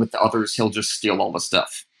is dealing with the others, he'll just steal all the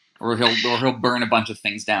stuff. Or he'll burn a bunch of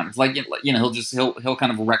things down. It's like, you know, he'll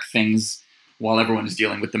kind of wreck things while everyone is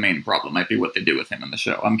dealing with the main problem. Might be what they do with him in the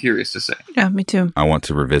show. I'm curious to see. Yeah, me too. I want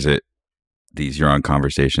to revisit these Euron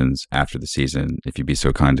conversations after the season. If you'd be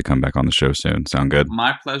so kind to come back on the show soon. Sound good?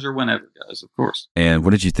 My pleasure whenever, guys, of course. And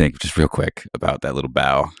what did you think, just real quick, about that little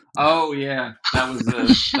bow? Oh, yeah. That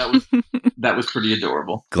was pretty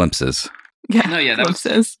adorable. Glimpses. Yeah, No, yeah,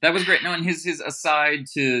 glimpses. that was great. No, and his aside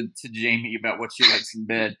to Jaime about what she likes in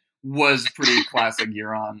bed was pretty classic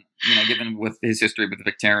Euron, you know, given with his history with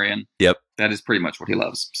the Victarion. Yep. That is pretty much what he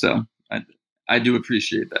loves. So I do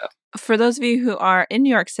appreciate that. For those of you who are in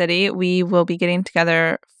New York City, we will be getting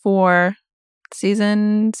together for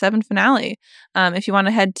season 7 finale. If you want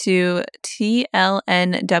to head to tlnw.party,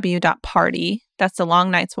 that's the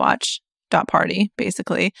Long Night's Watch .party,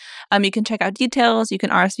 basically. You can check out details. You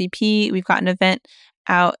can RSVP. We've got an event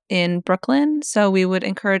out in Brooklyn, so we would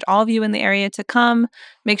encourage all of you in the area to come.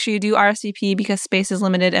 Make sure you do RSVP because space is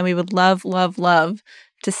limited, and we would love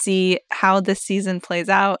to see how this season plays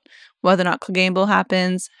out, whether or not Clegane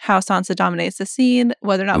happens, how Sansa dominates the scene,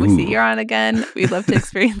 whether or not we see Euron again. We'd love to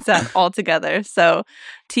experience that all together. So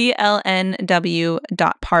tlnw.party,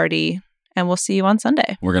 and we'll see you on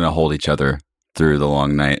Sunday. We're going to hold each other through the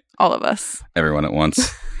long night. All of us. Everyone at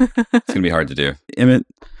once. It's going to be hard to do. Emmett,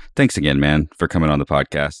 thanks again, man, for coming on the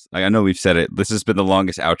podcast. I know we've said it. This has been the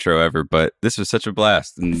longest outro ever, but this was such a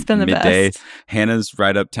blast. And it's been the midday, best. Hannah's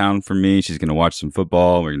right uptown for me. She's going to watch some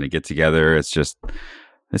football. We're going to get together. It's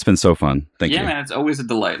been so fun. Thank you. Yeah, man, it's always a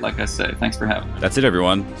delight, like I say. Thanks for having me. That's it,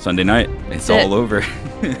 everyone. Sunday night. It's all over.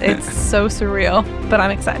 It's so surreal, but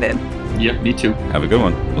I'm excited. Yep, me too. Have a good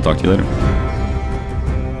one. We'll talk to you later.